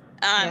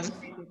 Yes,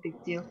 it's a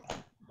big deal.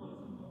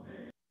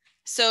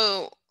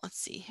 So let's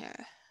see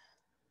here.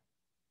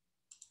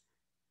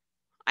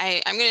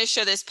 I'm going to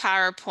show this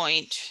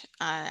PowerPoint.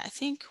 I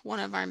think one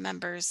of the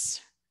members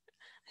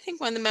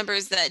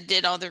that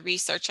did all the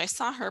research, I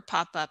saw her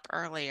pop up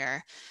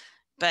earlier.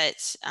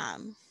 But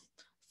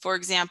for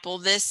example,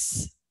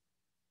 this,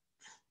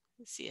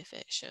 let's see if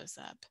it shows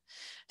up.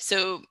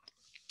 So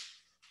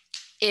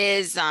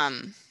is,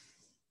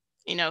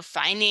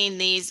 finding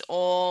these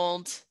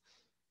old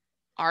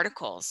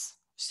articles.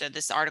 So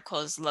this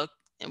article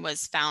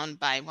was found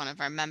by one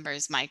of our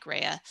members, Mike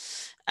Rea.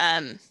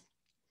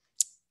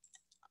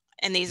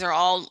 And these are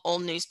all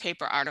old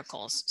newspaper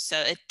articles. So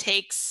it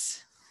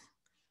takes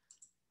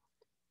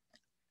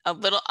a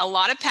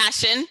lot of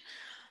passion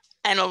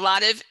and a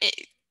lot of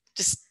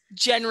just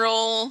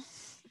general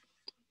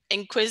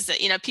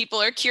inquisitive,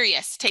 people are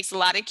curious. It takes a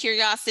lot of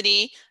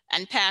curiosity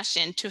and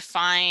passion to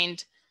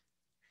find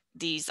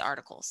these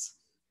articles.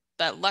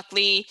 But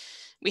luckily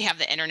we have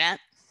the internet,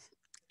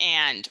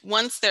 and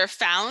once they're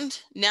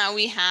found, now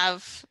we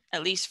have,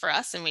 at least for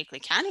us in Weakley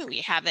County, we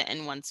have it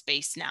in one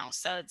space now.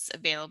 So it's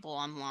available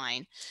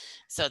online.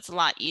 So it's a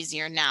lot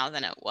easier now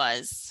than it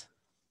was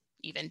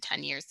even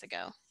 10 years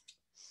ago.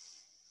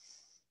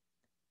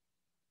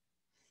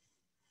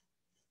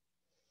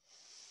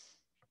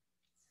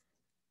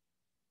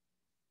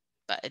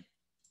 But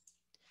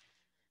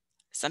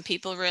some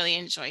people really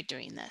enjoy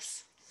doing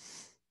this.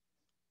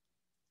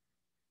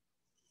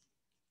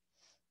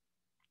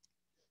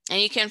 And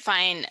you can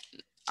find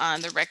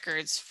the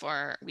records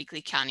for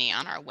Weakley County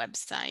on our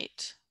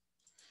website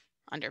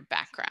under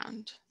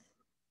background.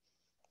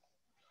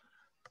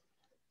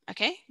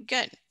 Okay,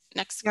 good.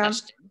 Next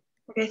question.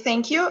 Okay,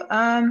 thank you.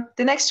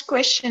 The next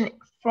question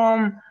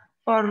from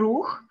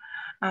Farouk.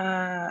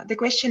 The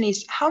question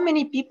is, how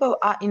many people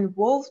are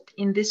involved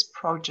in this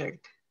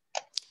project?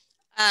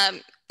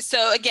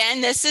 So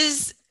again, this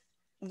is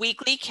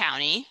Weakley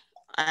County.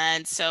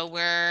 And so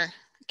we're,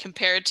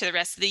 compared to the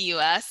rest of the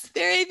US,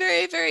 very,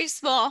 very, very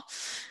small.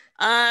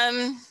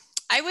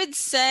 I would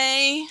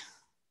say,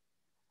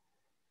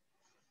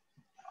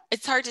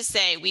 it's hard to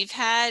say. We've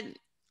had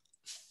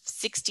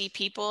 60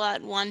 people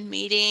at one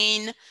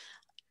meeting.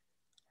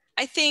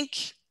 I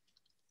think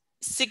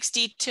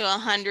 60 to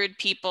 100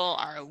 people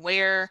are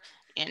aware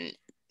and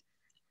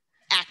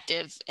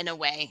active in a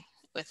way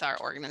with our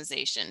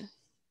organization.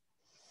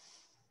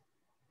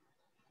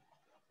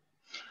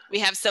 We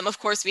have some, of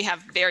course, we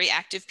have very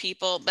active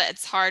people, but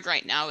it's hard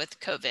right now with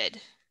COVID.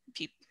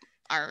 People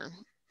are,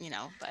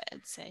 but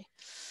I'd say.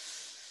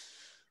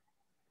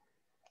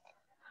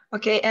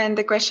 Okay, and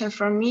the question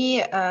from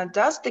me,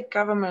 does the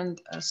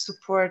government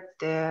support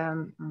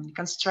the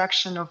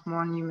construction of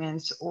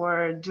monuments,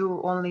 or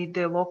do only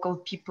the local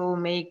people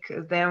make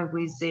them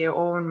with their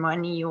own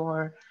money,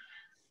 or?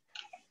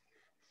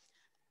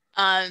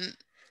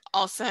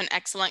 Also an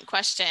excellent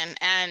question,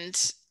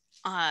 and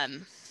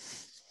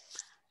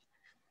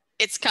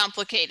it's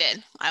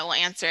complicated. I will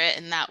answer it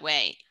in that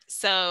way.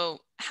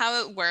 So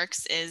how it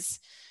works is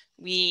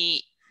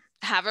we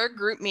have our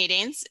group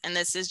meetings, and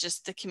this is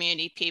just the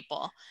community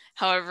people.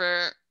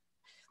 However,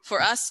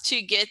 for us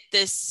to get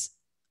this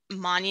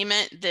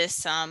monument,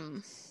 this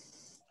that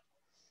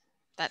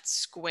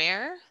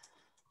square,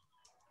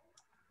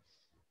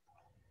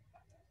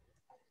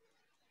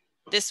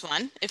 this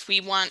one, if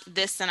we want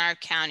this in our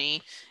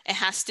county, it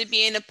has to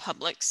be in a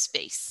public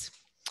space.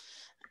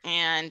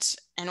 And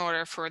in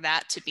order for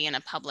that to be in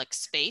a public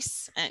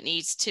space, it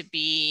needs to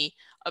be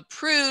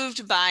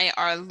approved by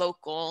our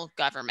local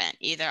government,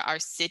 either our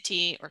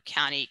city or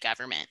county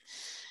government.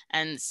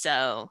 And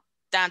so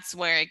that's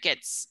where it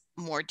gets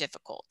more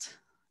difficult.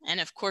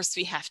 And of course,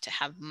 we have to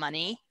have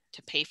money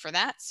to pay for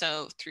that.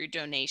 So through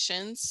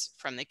donations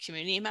from the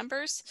community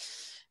members,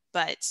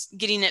 but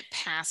getting it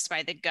passed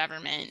by the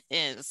government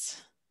is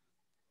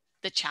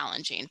the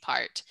challenging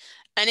part.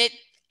 And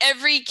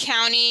every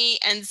county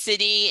and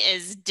city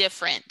is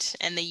different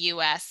in the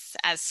US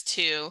as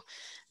to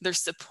their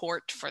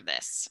support for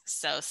this.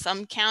 So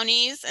some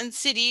counties and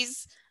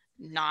cities,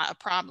 not a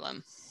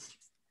problem.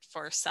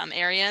 For some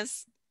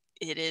areas,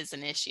 it is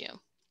an issue.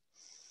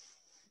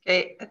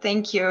 Okay,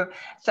 thank you.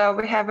 So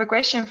we have a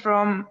question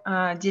from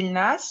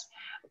Dilnaz.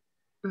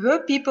 Were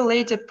people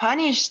later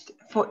punished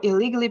for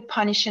illegally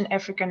punishing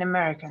African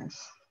Americans?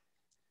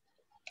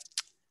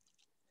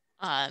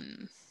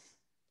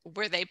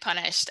 Were they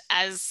punished?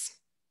 As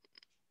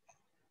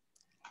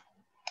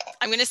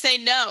I'm going to say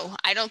no,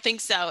 I don't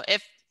think so.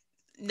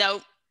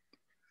 No,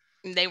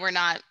 they were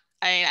not.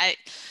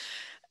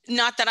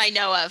 Not that I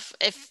know of.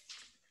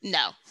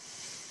 No.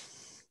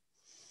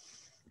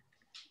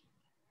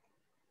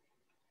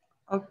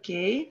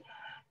 Okay,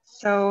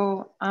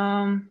 so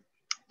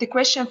the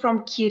question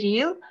from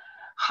Kirill,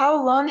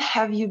 how long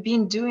have you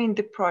been doing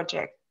the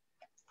project?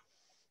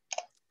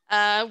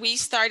 We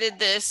started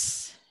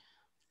this,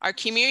 our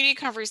community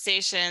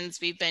conversations,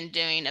 we've been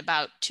doing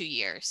about 2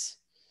 years.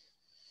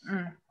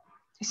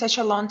 It's such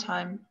a long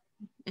time.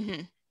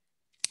 Mm-hmm.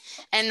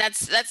 And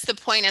that's the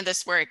point of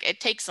this work.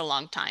 It takes a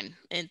long time.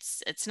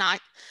 It's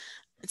not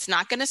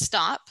going to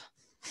stop.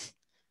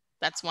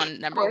 That's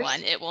number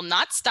one. It will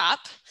not stop.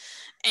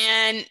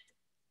 And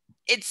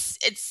it's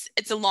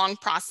a long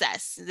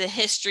process. The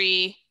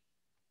history,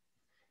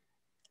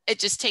 it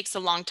just takes a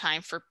long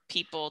time for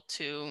people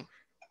to,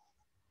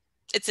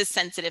 it's a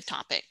sensitive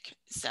topic.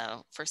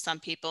 So for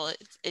some people,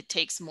 it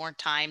takes more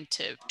time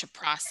to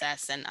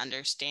process and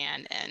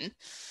understand and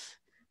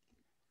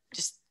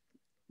just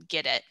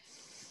get it.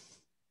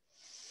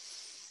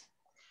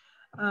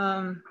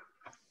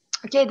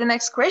 Okay, the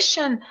next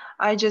question,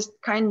 I just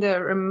kind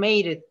of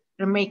remake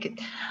it.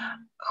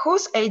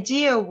 Whose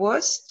idea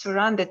was to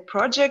run that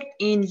project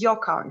in your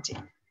county?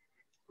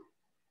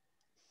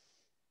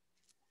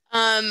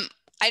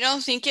 I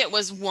don't think it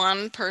was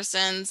one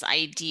person's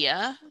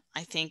idea.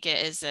 I think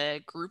it is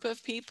a group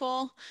of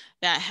people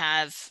that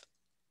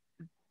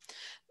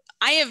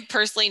I have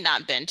personally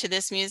not been to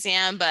this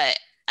museum, but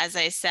as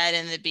I said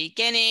in the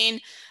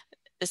beginning,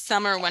 the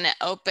summer when it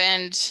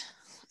opened,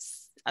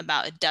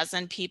 about a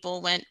dozen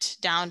people went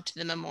down to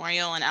the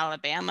memorial in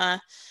Alabama,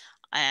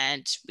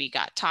 and we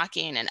got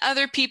talking, and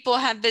other people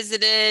have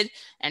visited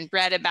and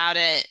read about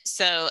it.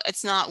 So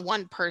it's not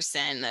one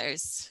person.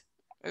 There's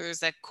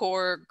a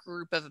core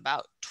group of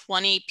about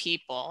 20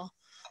 people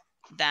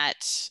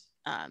that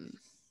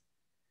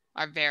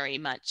are very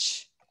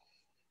much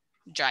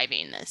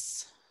driving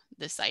this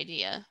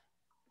idea.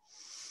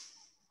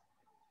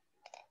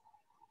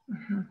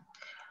 Mm-hmm.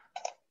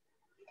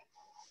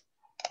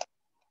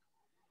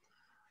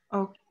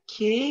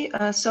 Okay,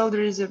 so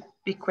there is a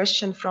big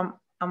question from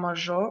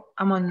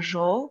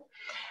Amanjol.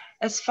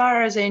 As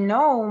far as I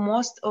know,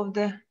 most of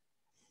the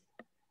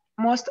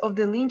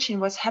lynching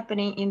was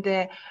happening in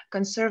the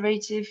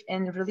conservative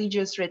and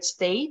religious red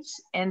states,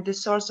 and the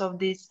source of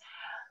this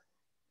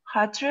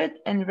hatred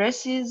and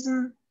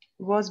racism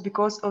was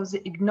because of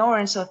the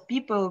ignorance of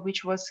people,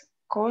 which was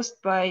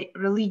caused by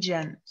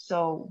religion.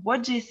 So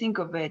what do you think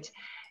of it?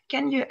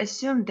 Can you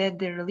assume that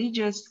the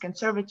religious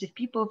conservative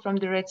people from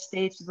the red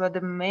states were the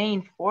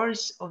main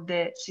force of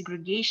the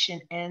segregation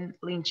and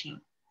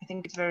lynching? I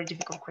think it's a very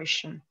difficult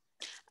question.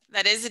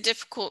 That is a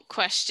difficult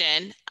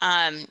question.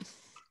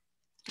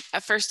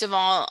 First of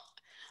all,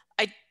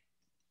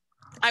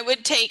 I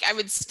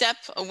would step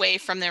away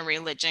from the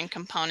religion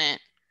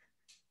component.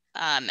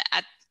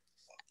 At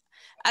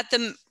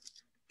the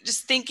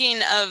just thinking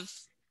of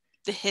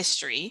the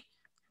history,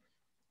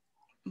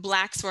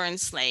 Blacks were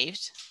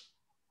enslaved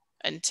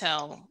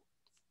until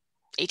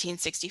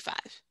 1865,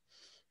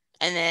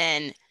 and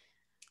then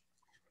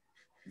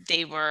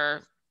they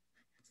were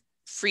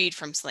freed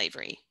from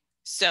slavery.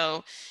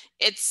 So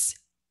it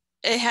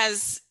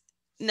has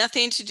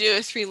nothing to do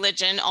with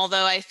religion,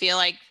 although I feel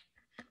like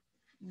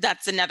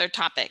that's another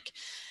topic.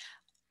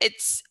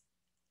 It's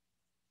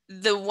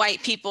the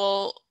white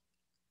people.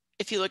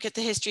 If you look at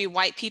the history,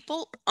 white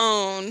people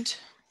owned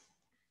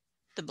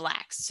the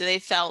Blacks, so they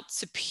felt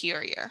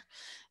superior,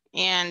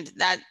 and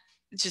that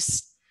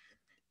just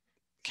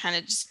kind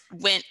of just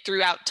went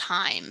throughout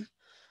time.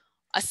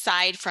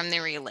 Aside from the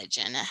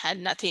religion, it had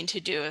nothing to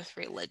do with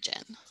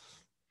religion.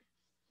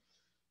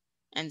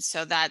 And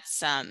so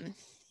that's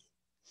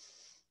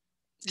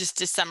just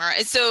to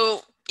summarize.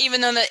 So even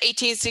though the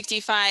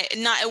 1865,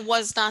 it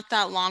was not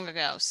that long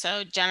ago.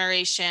 So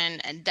generation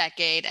and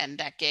decade,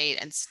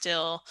 and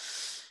still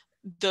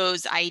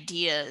those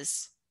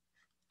ideas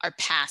are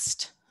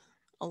passed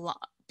a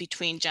lot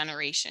between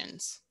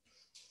generations.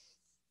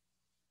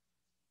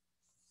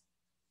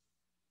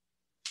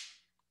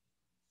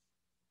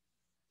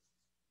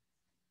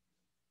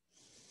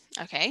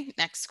 Okay,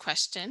 next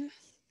question.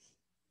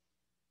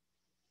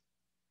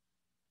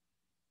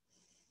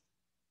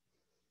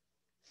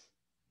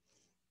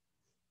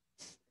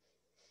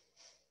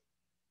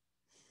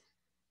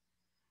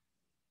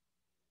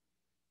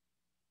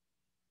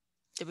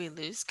 Did we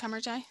lose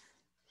Kamarjai?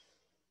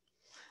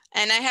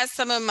 And I have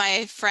some of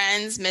my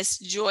friends, Miss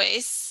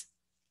Joyce.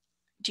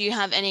 Do you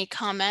have any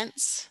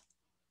comments?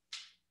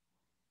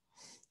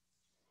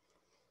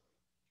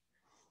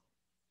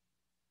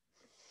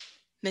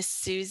 Miss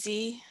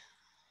Susie?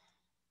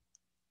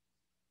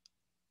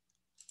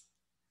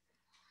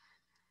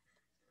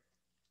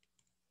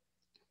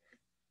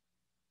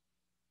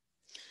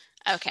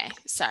 Okay,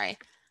 sorry.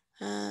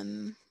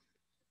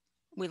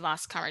 We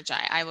lost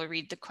Kamarjai. I will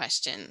read the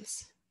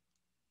questions.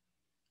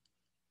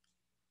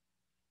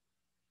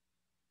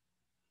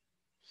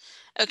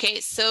 Okay,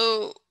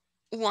 so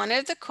one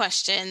of the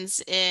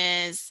questions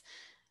is,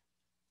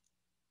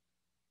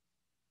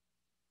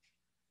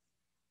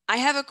 I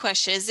have a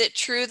question. Is it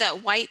true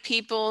that white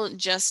people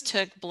just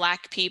took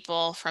Black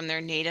people from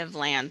their native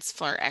lands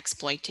for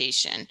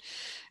exploitation?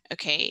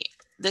 Okay,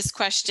 this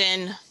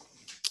question,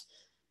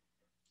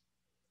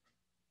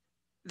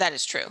 that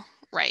is true,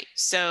 right?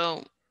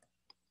 So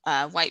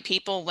white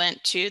people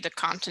went to the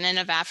continent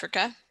of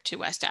Africa, to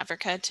West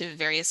Africa, to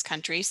various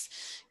countries,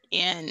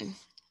 and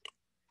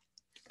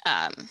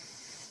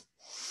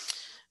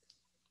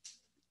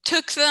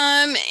took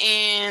them,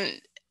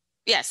 and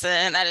yes,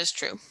 that is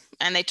true.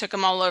 And they took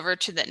them all over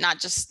to not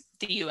just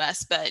the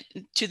US, but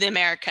to the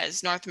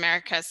Americas, North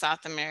America,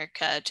 South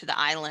America, to the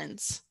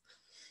islands.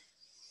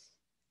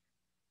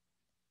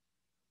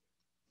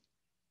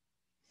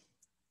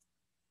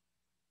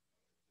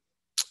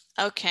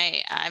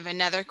 Okay, I have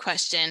another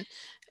question.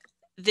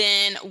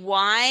 Then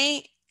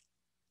why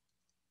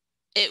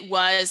it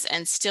was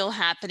and still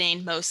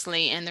happening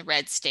mostly in the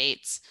red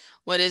states?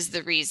 What is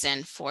the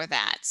reason for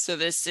that? So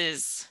this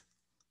is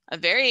a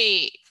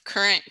very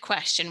current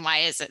question. Why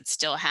is it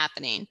still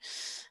happening?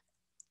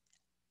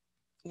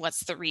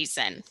 What's the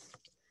reason?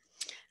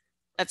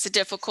 That's a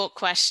difficult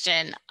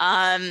question.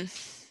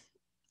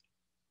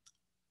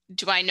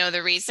 Do I know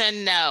the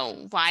reason?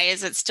 No. Why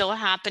is it still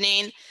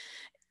happening?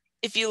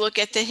 If you look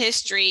at the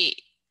history,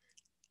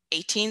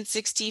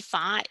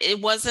 1865.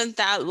 It wasn't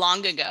that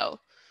long ago.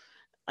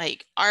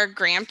 Like our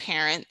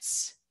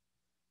grandparents,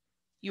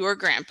 your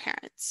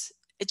grandparents,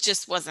 it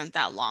just wasn't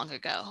that long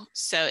ago.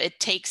 So it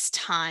takes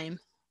time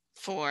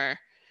for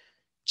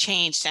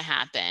change to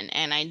happen.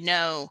 And I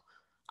know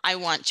I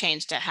want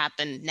change to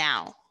happen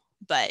now,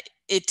 but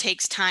it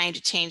takes time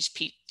to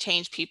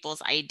change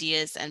people's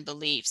ideas and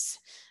beliefs.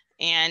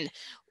 And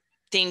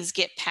things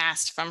get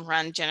passed from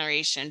one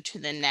generation to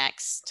the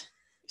next.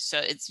 So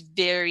it's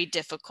very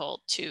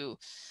difficult to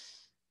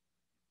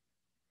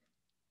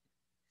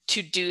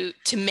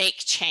make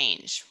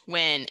change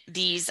when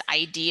these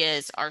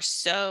ideas are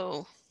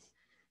so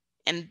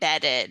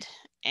embedded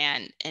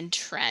and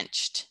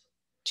entrenched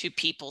to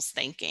people's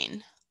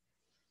thinking.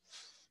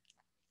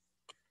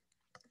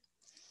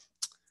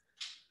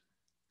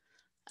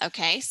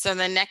 Okay, so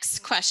the next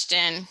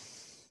question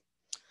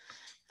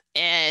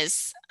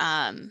is,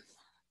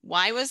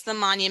 why was the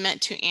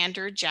monument to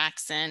Andrew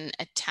Jackson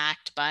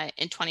attacked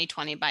in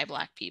 2020 by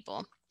Black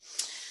people?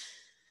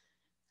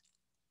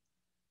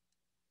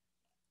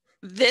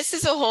 This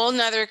is a whole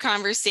nother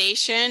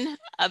conversation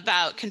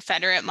about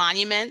Confederate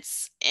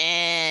monuments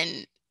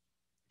in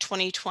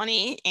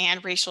 2020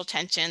 and racial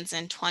tensions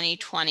in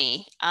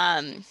 2020.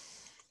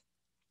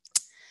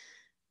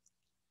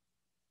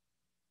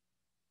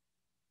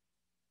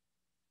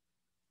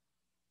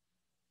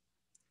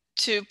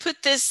 To put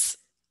this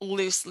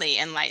loosely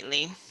and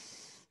lightly,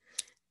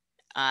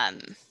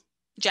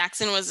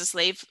 Jackson was a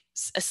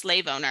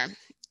slave owner,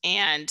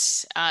 and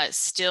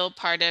still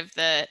part of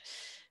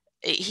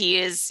he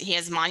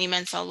has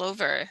monuments all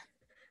over,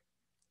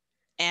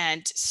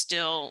 and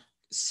still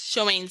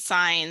showing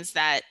signs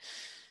that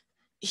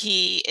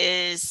he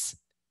is,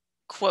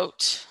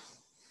 quote,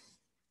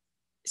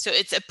 so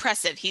it's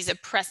oppressive. He's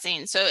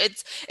oppressing. So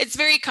it's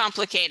very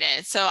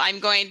complicated. So I'm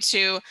going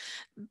to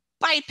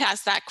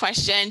bypass that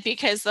question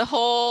because the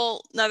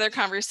whole another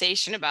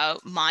conversation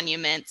about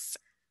monuments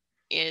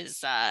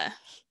is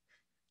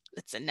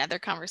it's another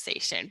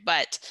conversation,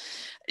 but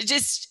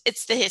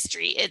it's the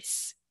history.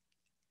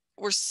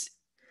 We're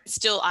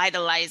still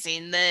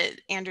idolizing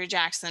Andrew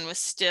Jackson was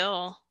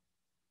still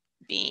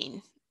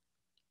being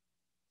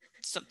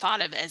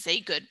thought of as a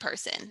good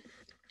person,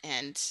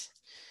 and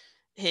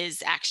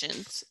his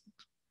actions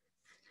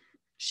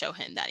show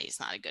him that he's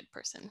not a good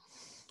person.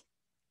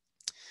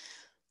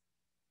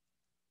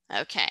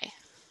 Okay.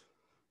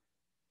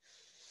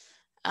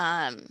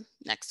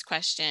 Next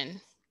question.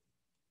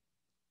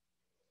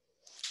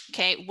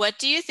 Okay, what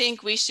do you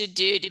think we should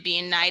do to be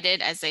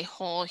united as a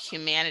whole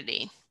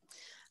humanity?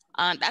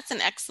 That's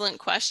an excellent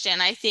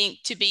question. I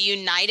think to be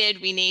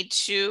united, we need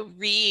to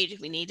read,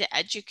 we need to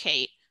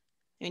educate,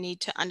 we need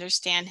to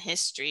understand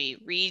history,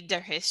 read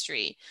their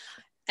history,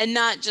 and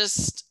not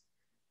just,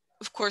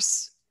 of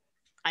course,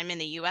 I'm in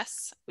the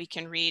US, we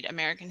can read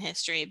American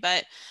history,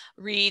 but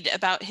read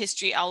about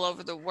history all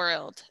over the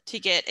world to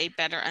get a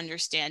better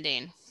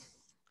understanding.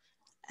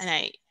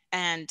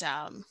 And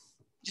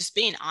just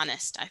being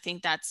honest, I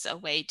think that's a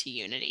way to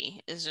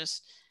unity, is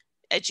just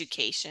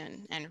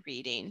education and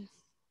reading.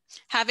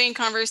 Having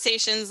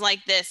conversations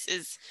like this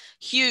is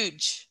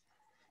huge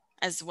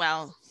as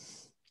well.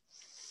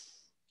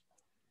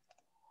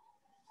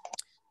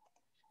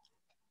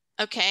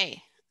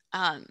 Okay.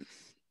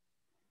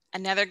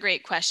 Another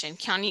great question.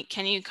 Can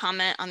you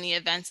comment on the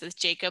events with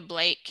Jacob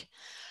Blake?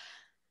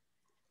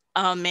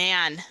 Oh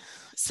man,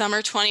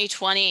 summer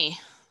 2020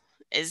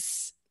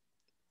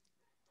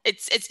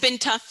 it's been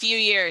tough few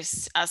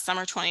years.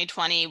 Summer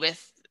 2020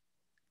 with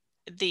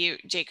the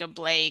Jacob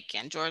Blake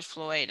and George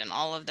Floyd and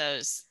all of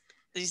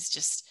these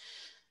just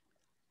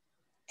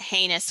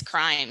heinous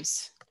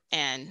crimes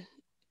and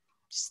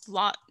just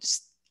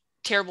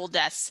terrible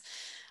deaths.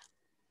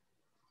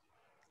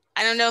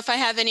 I don't know if I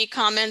have any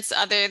comments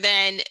other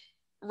than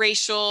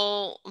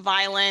racial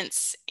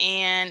violence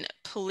and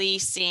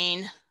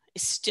policing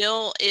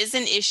still is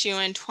an issue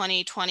in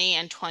 2020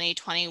 and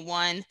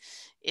 2021.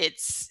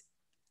 It's,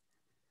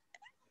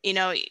 you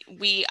know,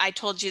 I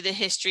told you the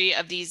history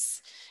of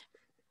these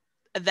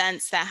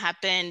events that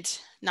happened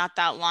not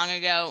that long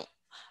ago.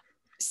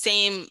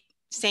 Same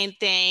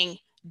thing,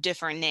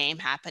 different name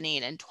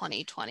happening in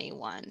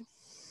 2021.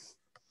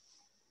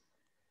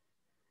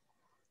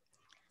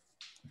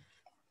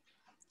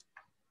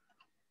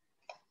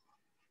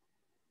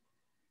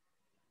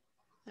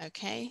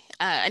 Okay,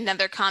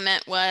 another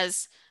comment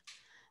was,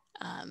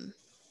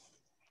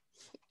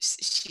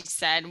 she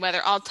said,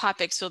 whether all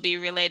topics will be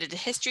related to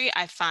history,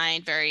 I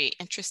find very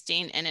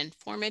interesting and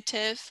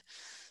informative.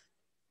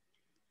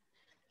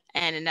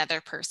 And another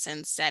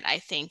person said, I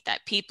think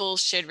that people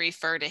should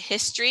refer to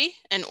history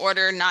in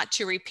order not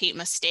to repeat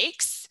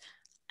mistakes.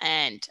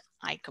 And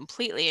I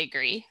completely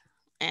agree.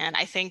 And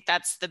I think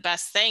that's the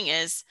best thing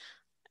is,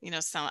 you know,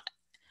 so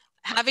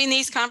having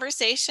these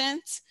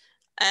conversations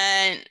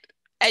and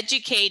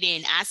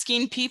educating,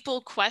 asking people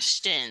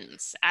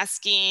questions,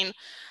 asking,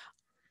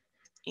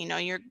 you know,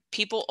 your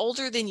people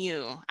older than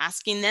you,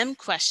 asking them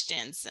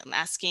questions and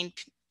asking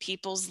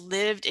people's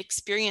lived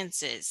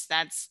experiences.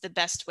 That's the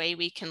best way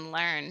we can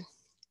learn.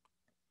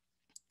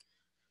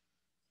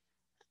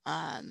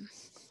 I'm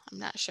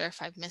not sure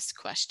if I've missed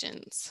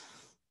questions.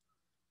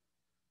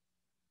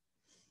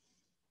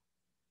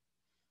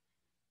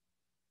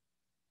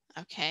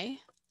 Okay.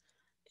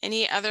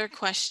 Any other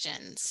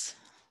questions?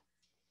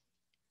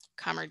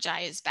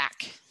 Kamarjai is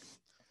back.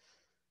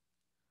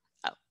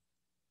 Oh.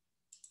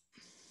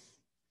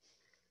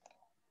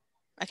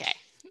 Okay.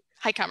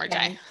 Hi,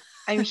 Kamarjai.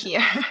 I'm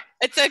here.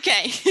 It's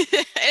okay.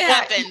 It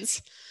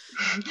happens.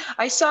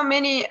 I saw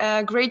many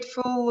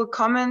grateful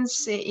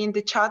comments in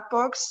the chat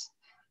box.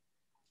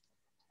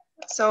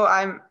 So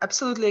I'm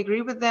absolutely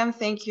agree with them.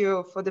 Thank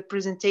you for the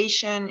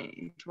presentation.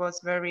 It was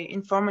very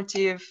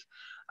informative.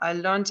 I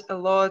learned a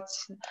lot.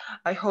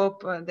 I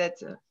hope that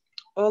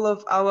all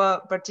of our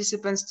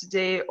participants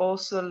today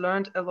also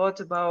learned a lot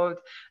about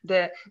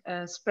the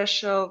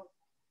special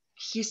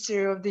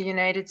history of the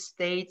United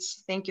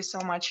States. Thank you so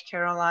much,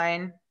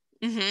 Caroline.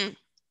 Mm-hmm.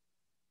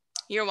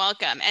 You're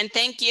welcome. And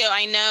thank you.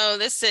 I know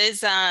this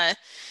is a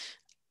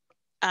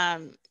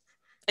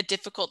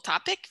difficult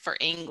topic for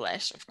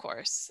English, of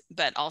course,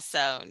 but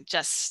also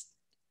just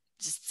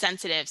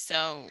sensitive.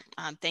 So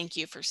thank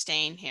you for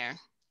staying here.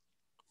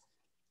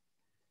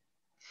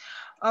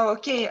 Oh,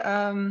 okay.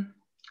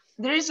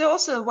 There is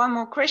also one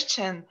more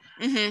question.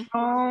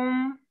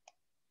 Mm-hmm.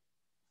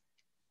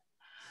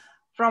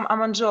 From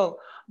Amanjol.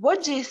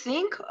 What do you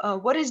think?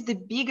 What is the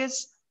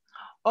biggest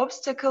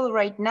obstacle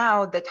right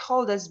now that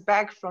hold us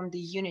back from the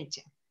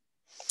unity?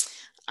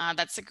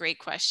 That's a great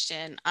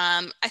question.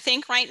 I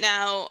think right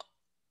now,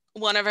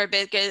 one of our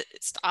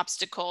biggest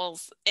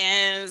obstacles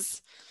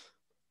is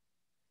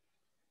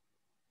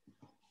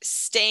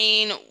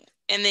staying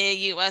in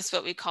the US,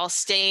 what we call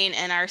staying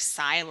in our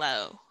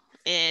silo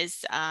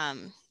is,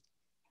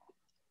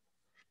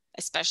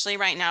 especially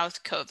right now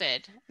with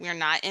COVID, we're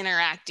not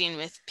interacting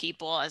with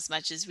people as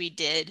much as we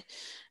did.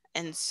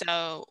 And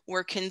so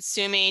we're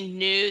consuming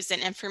news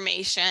and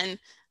information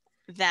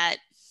that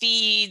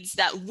feeds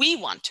that we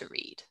want to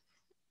read.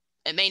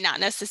 It may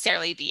not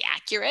necessarily be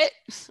accurate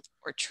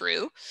or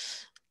true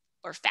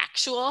or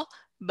factual,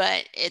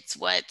 but it's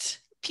what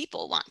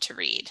people want to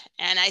read.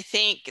 And I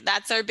think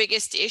that's our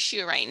biggest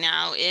issue right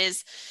now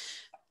is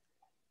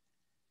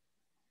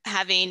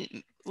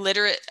having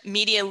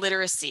media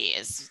literacy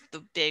is the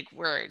big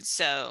word.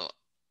 So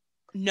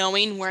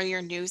knowing where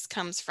your news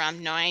comes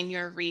from, knowing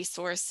your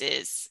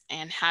resources,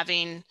 and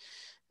having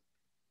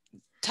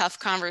tough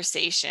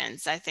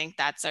conversations. I think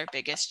that's our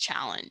biggest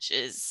challenge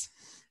is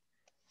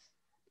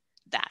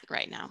that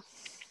right now.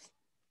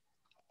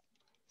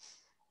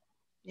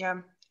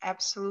 Yeah,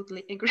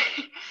 absolutely agree.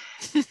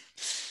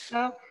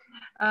 So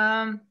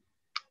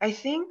I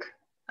think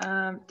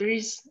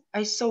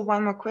I saw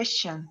one more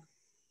question.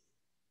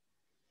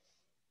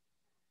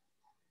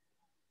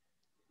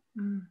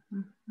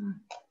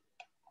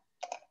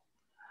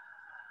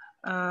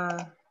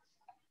 The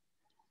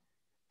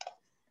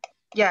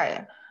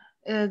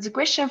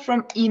question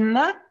from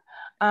Inna.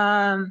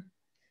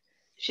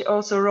 She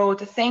also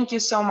wrote, "Thank you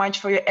so much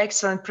for your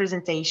excellent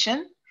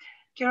presentation,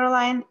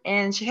 Caroline."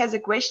 And she has a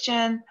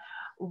question: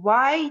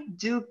 why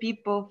do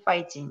people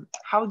fighting?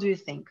 How do you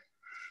think?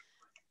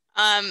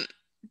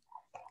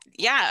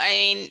 Yeah, I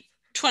mean,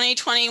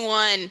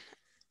 2021,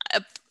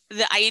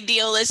 the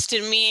idealist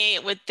in me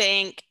would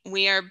think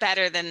we are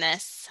better than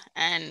this.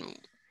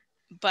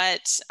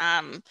 But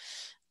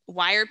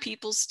why are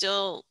people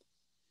still,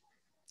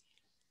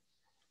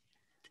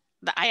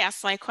 I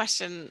ask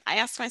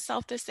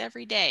myself this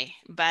every day,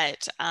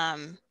 but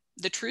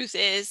the truth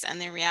is, and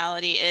the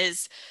reality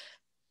is,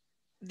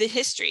 the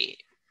history,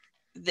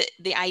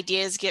 the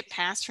ideas get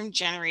passed from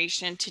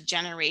generation to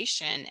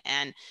generation,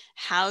 and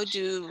how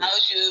do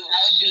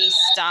we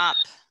stop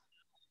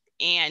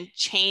and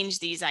change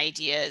these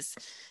ideas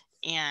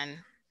and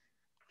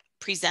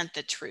present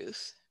the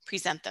truth,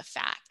 present the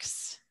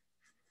facts?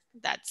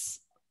 That's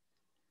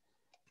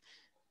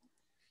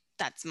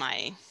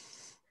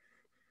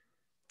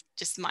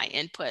just my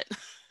input.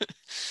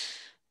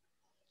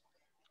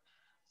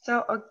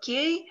 So,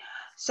 okay.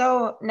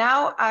 So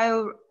now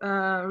I'll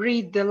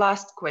read the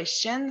last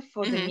question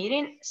for the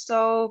meeting.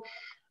 So,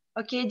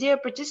 okay, dear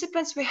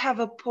participants, we have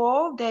a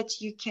poll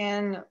that you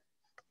can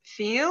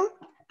fill.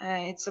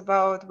 It's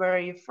about where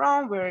you're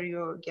from, where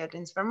you get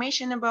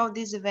information about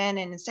this event,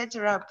 and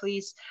etc.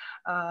 Please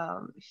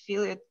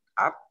fill it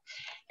up.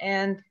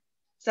 And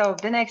so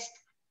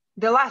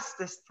the last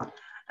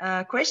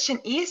question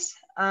is,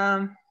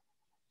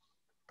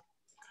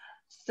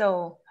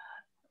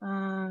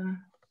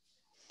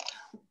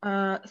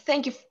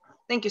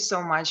 thank you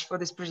so much for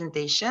this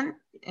presentation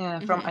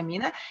from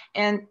Amina.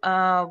 And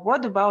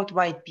what about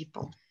white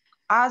people?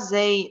 Are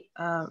they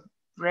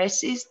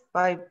racist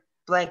by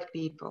Black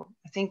people?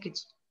 I think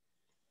it's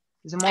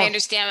the most. I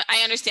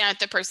understand what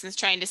the person's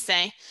trying to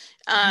say.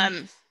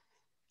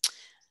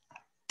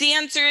 The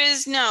answer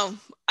is no.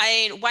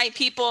 White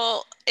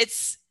people,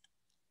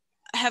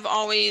 have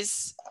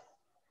always,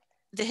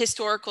 the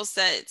historical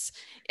sense,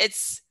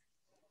 it's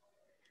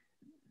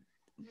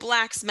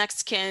Blacks,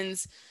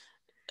 Mexicans,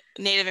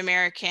 Native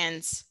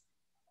Americans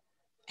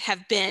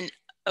have been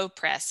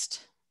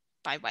oppressed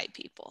by white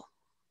people.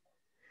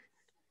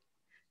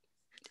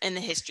 in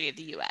the history of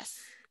the US.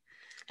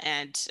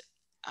 And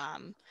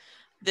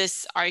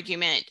this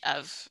argument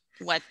of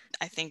what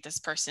I think this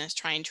person is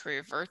trying to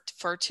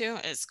refer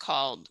to is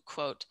called,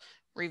 quote,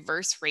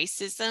 reverse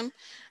racism,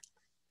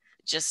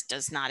 just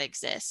does not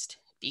exist,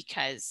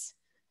 because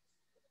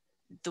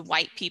the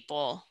white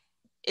people,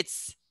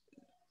 it's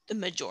the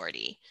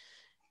majority.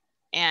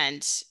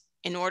 And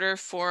in order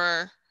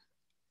for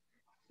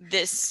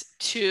the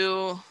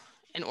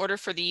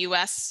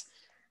US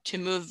to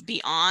move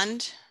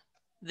beyond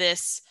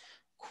this,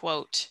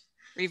 quote,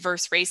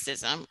 reverse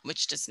racism,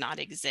 which does not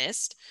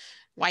exist,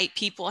 white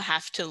people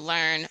have to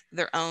learn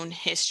their own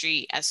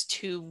history as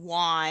to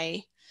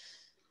why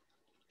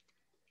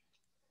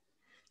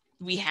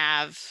we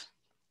have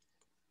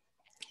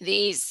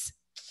these,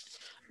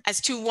 as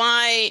to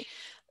why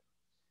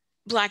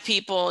Black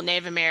people,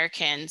 Native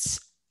Americans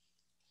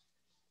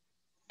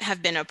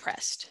have been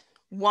oppressed.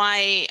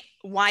 Why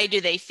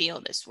do they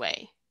feel this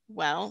way?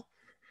 Well,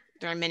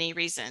 there are many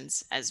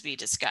reasons, as we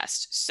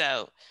discussed.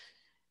 So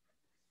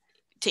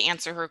to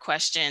answer her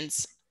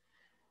questions,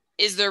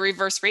 is there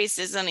reverse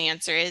racism? The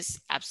answer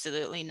is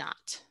absolutely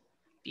not,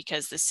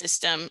 because the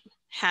system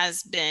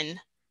has been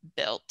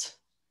built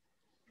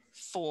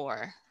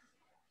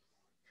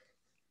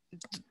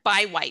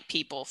by white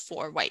people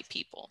for white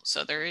people.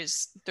 So there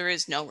is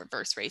no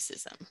reverse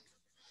racism.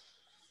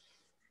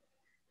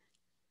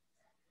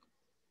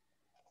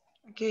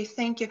 Okay,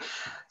 thank you.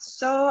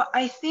 So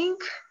I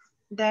think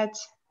that,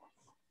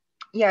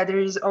 yeah, there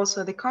is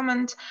also the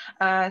comment.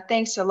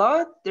 Thanks a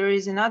lot. There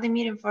is another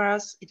meeting for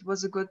us. It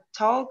was a good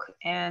talk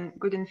and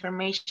good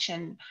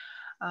information.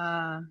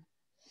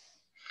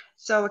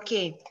 So,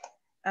 okay,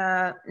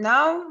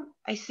 now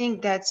I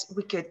think that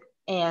we could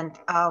end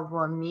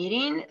our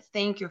meeting.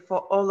 Thank you for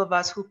all of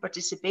us who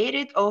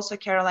participated. Also,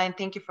 Caroline,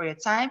 thank you for your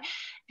time.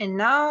 And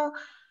now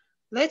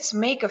let's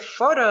make a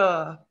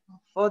photo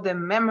for the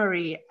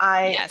memory.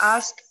 I Yes.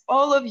 ask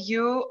all of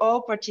you,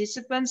 all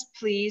participants,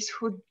 please,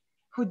 who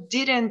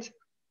didn't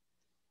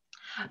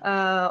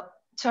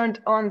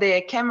turned on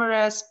their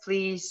cameras,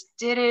 please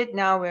did it.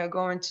 Now we're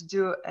going to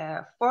do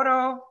a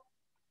photo.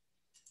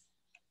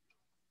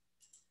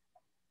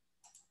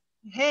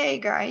 Hey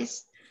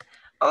guys.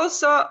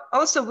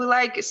 Also we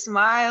like a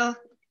smile.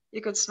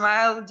 You could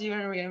smile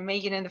during we're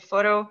making in the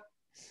photo.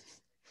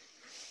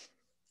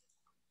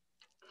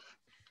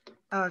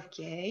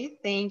 Okay,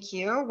 thank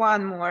you.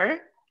 One more.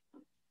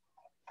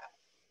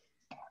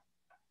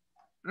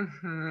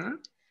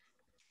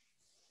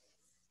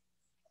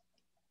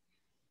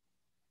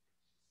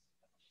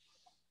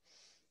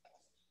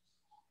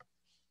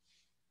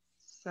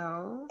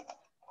 So,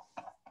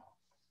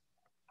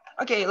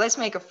 okay, let's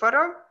make a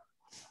photo.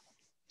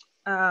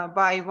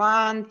 By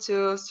 1,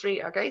 2,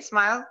 3. Okay,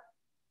 smile.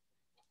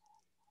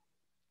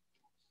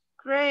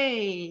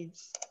 Great.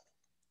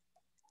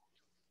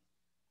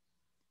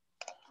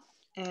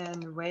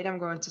 And wait, I'm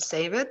going to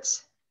save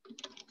it.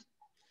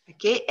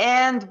 Okay,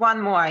 and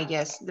one more, I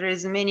guess. There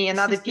is many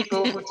another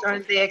people who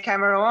turned their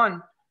camera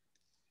on.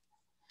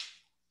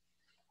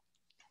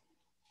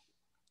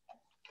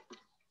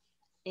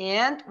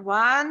 And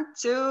 1,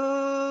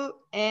 2,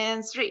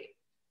 and 3.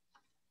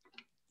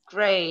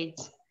 Great.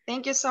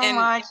 Thank you so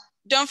much.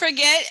 Don't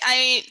forget,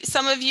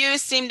 some of you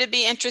seem to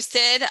be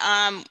interested.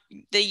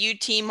 The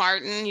UT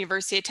Martin,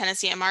 University of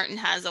Tennessee at Martin,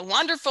 has a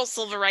wonderful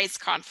civil rights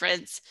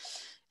conference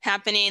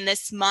happening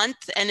this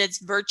month, and it's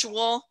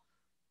virtual.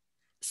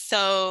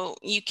 So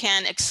you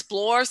can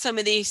explore some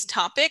of these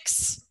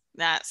topics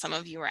that some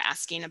of you are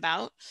asking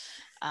about.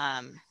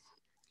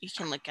 You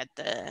can look at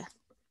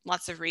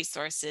lots of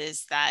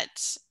resources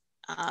that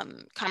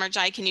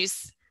Kamarjai can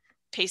use,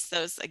 paste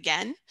those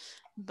again,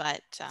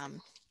 but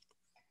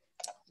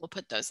we'll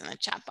put those in the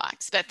chat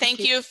box. But thank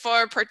you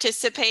for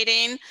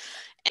participating.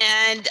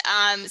 And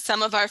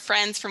some of our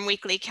friends from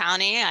Weakley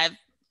County,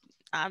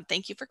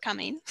 thank you for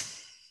coming.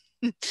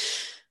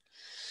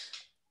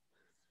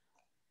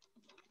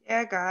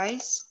 Yeah,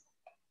 guys.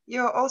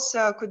 You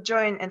also could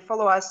join and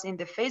follow us in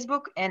the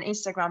Facebook and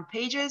Instagram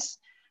pages.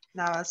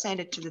 Now I'll send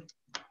it to the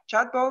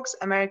chat box.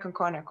 American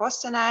Corner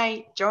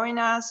Kostanai, join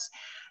us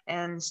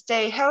and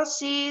stay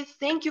healthy.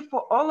 Thank you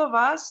for all of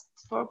us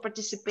for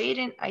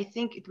participating. I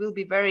think it will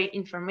be very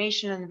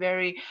informational and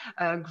very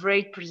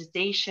great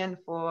presentation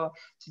for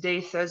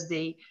today,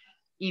 Thursday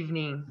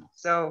evening.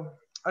 So,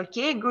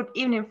 okay, good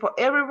evening for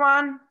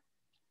everyone.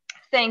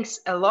 Thanks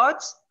a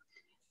lot.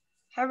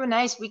 Have a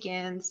nice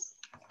weekend.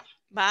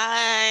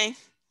 Bye.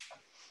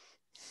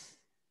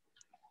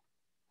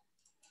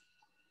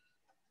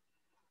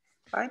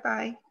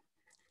 Bye-bye.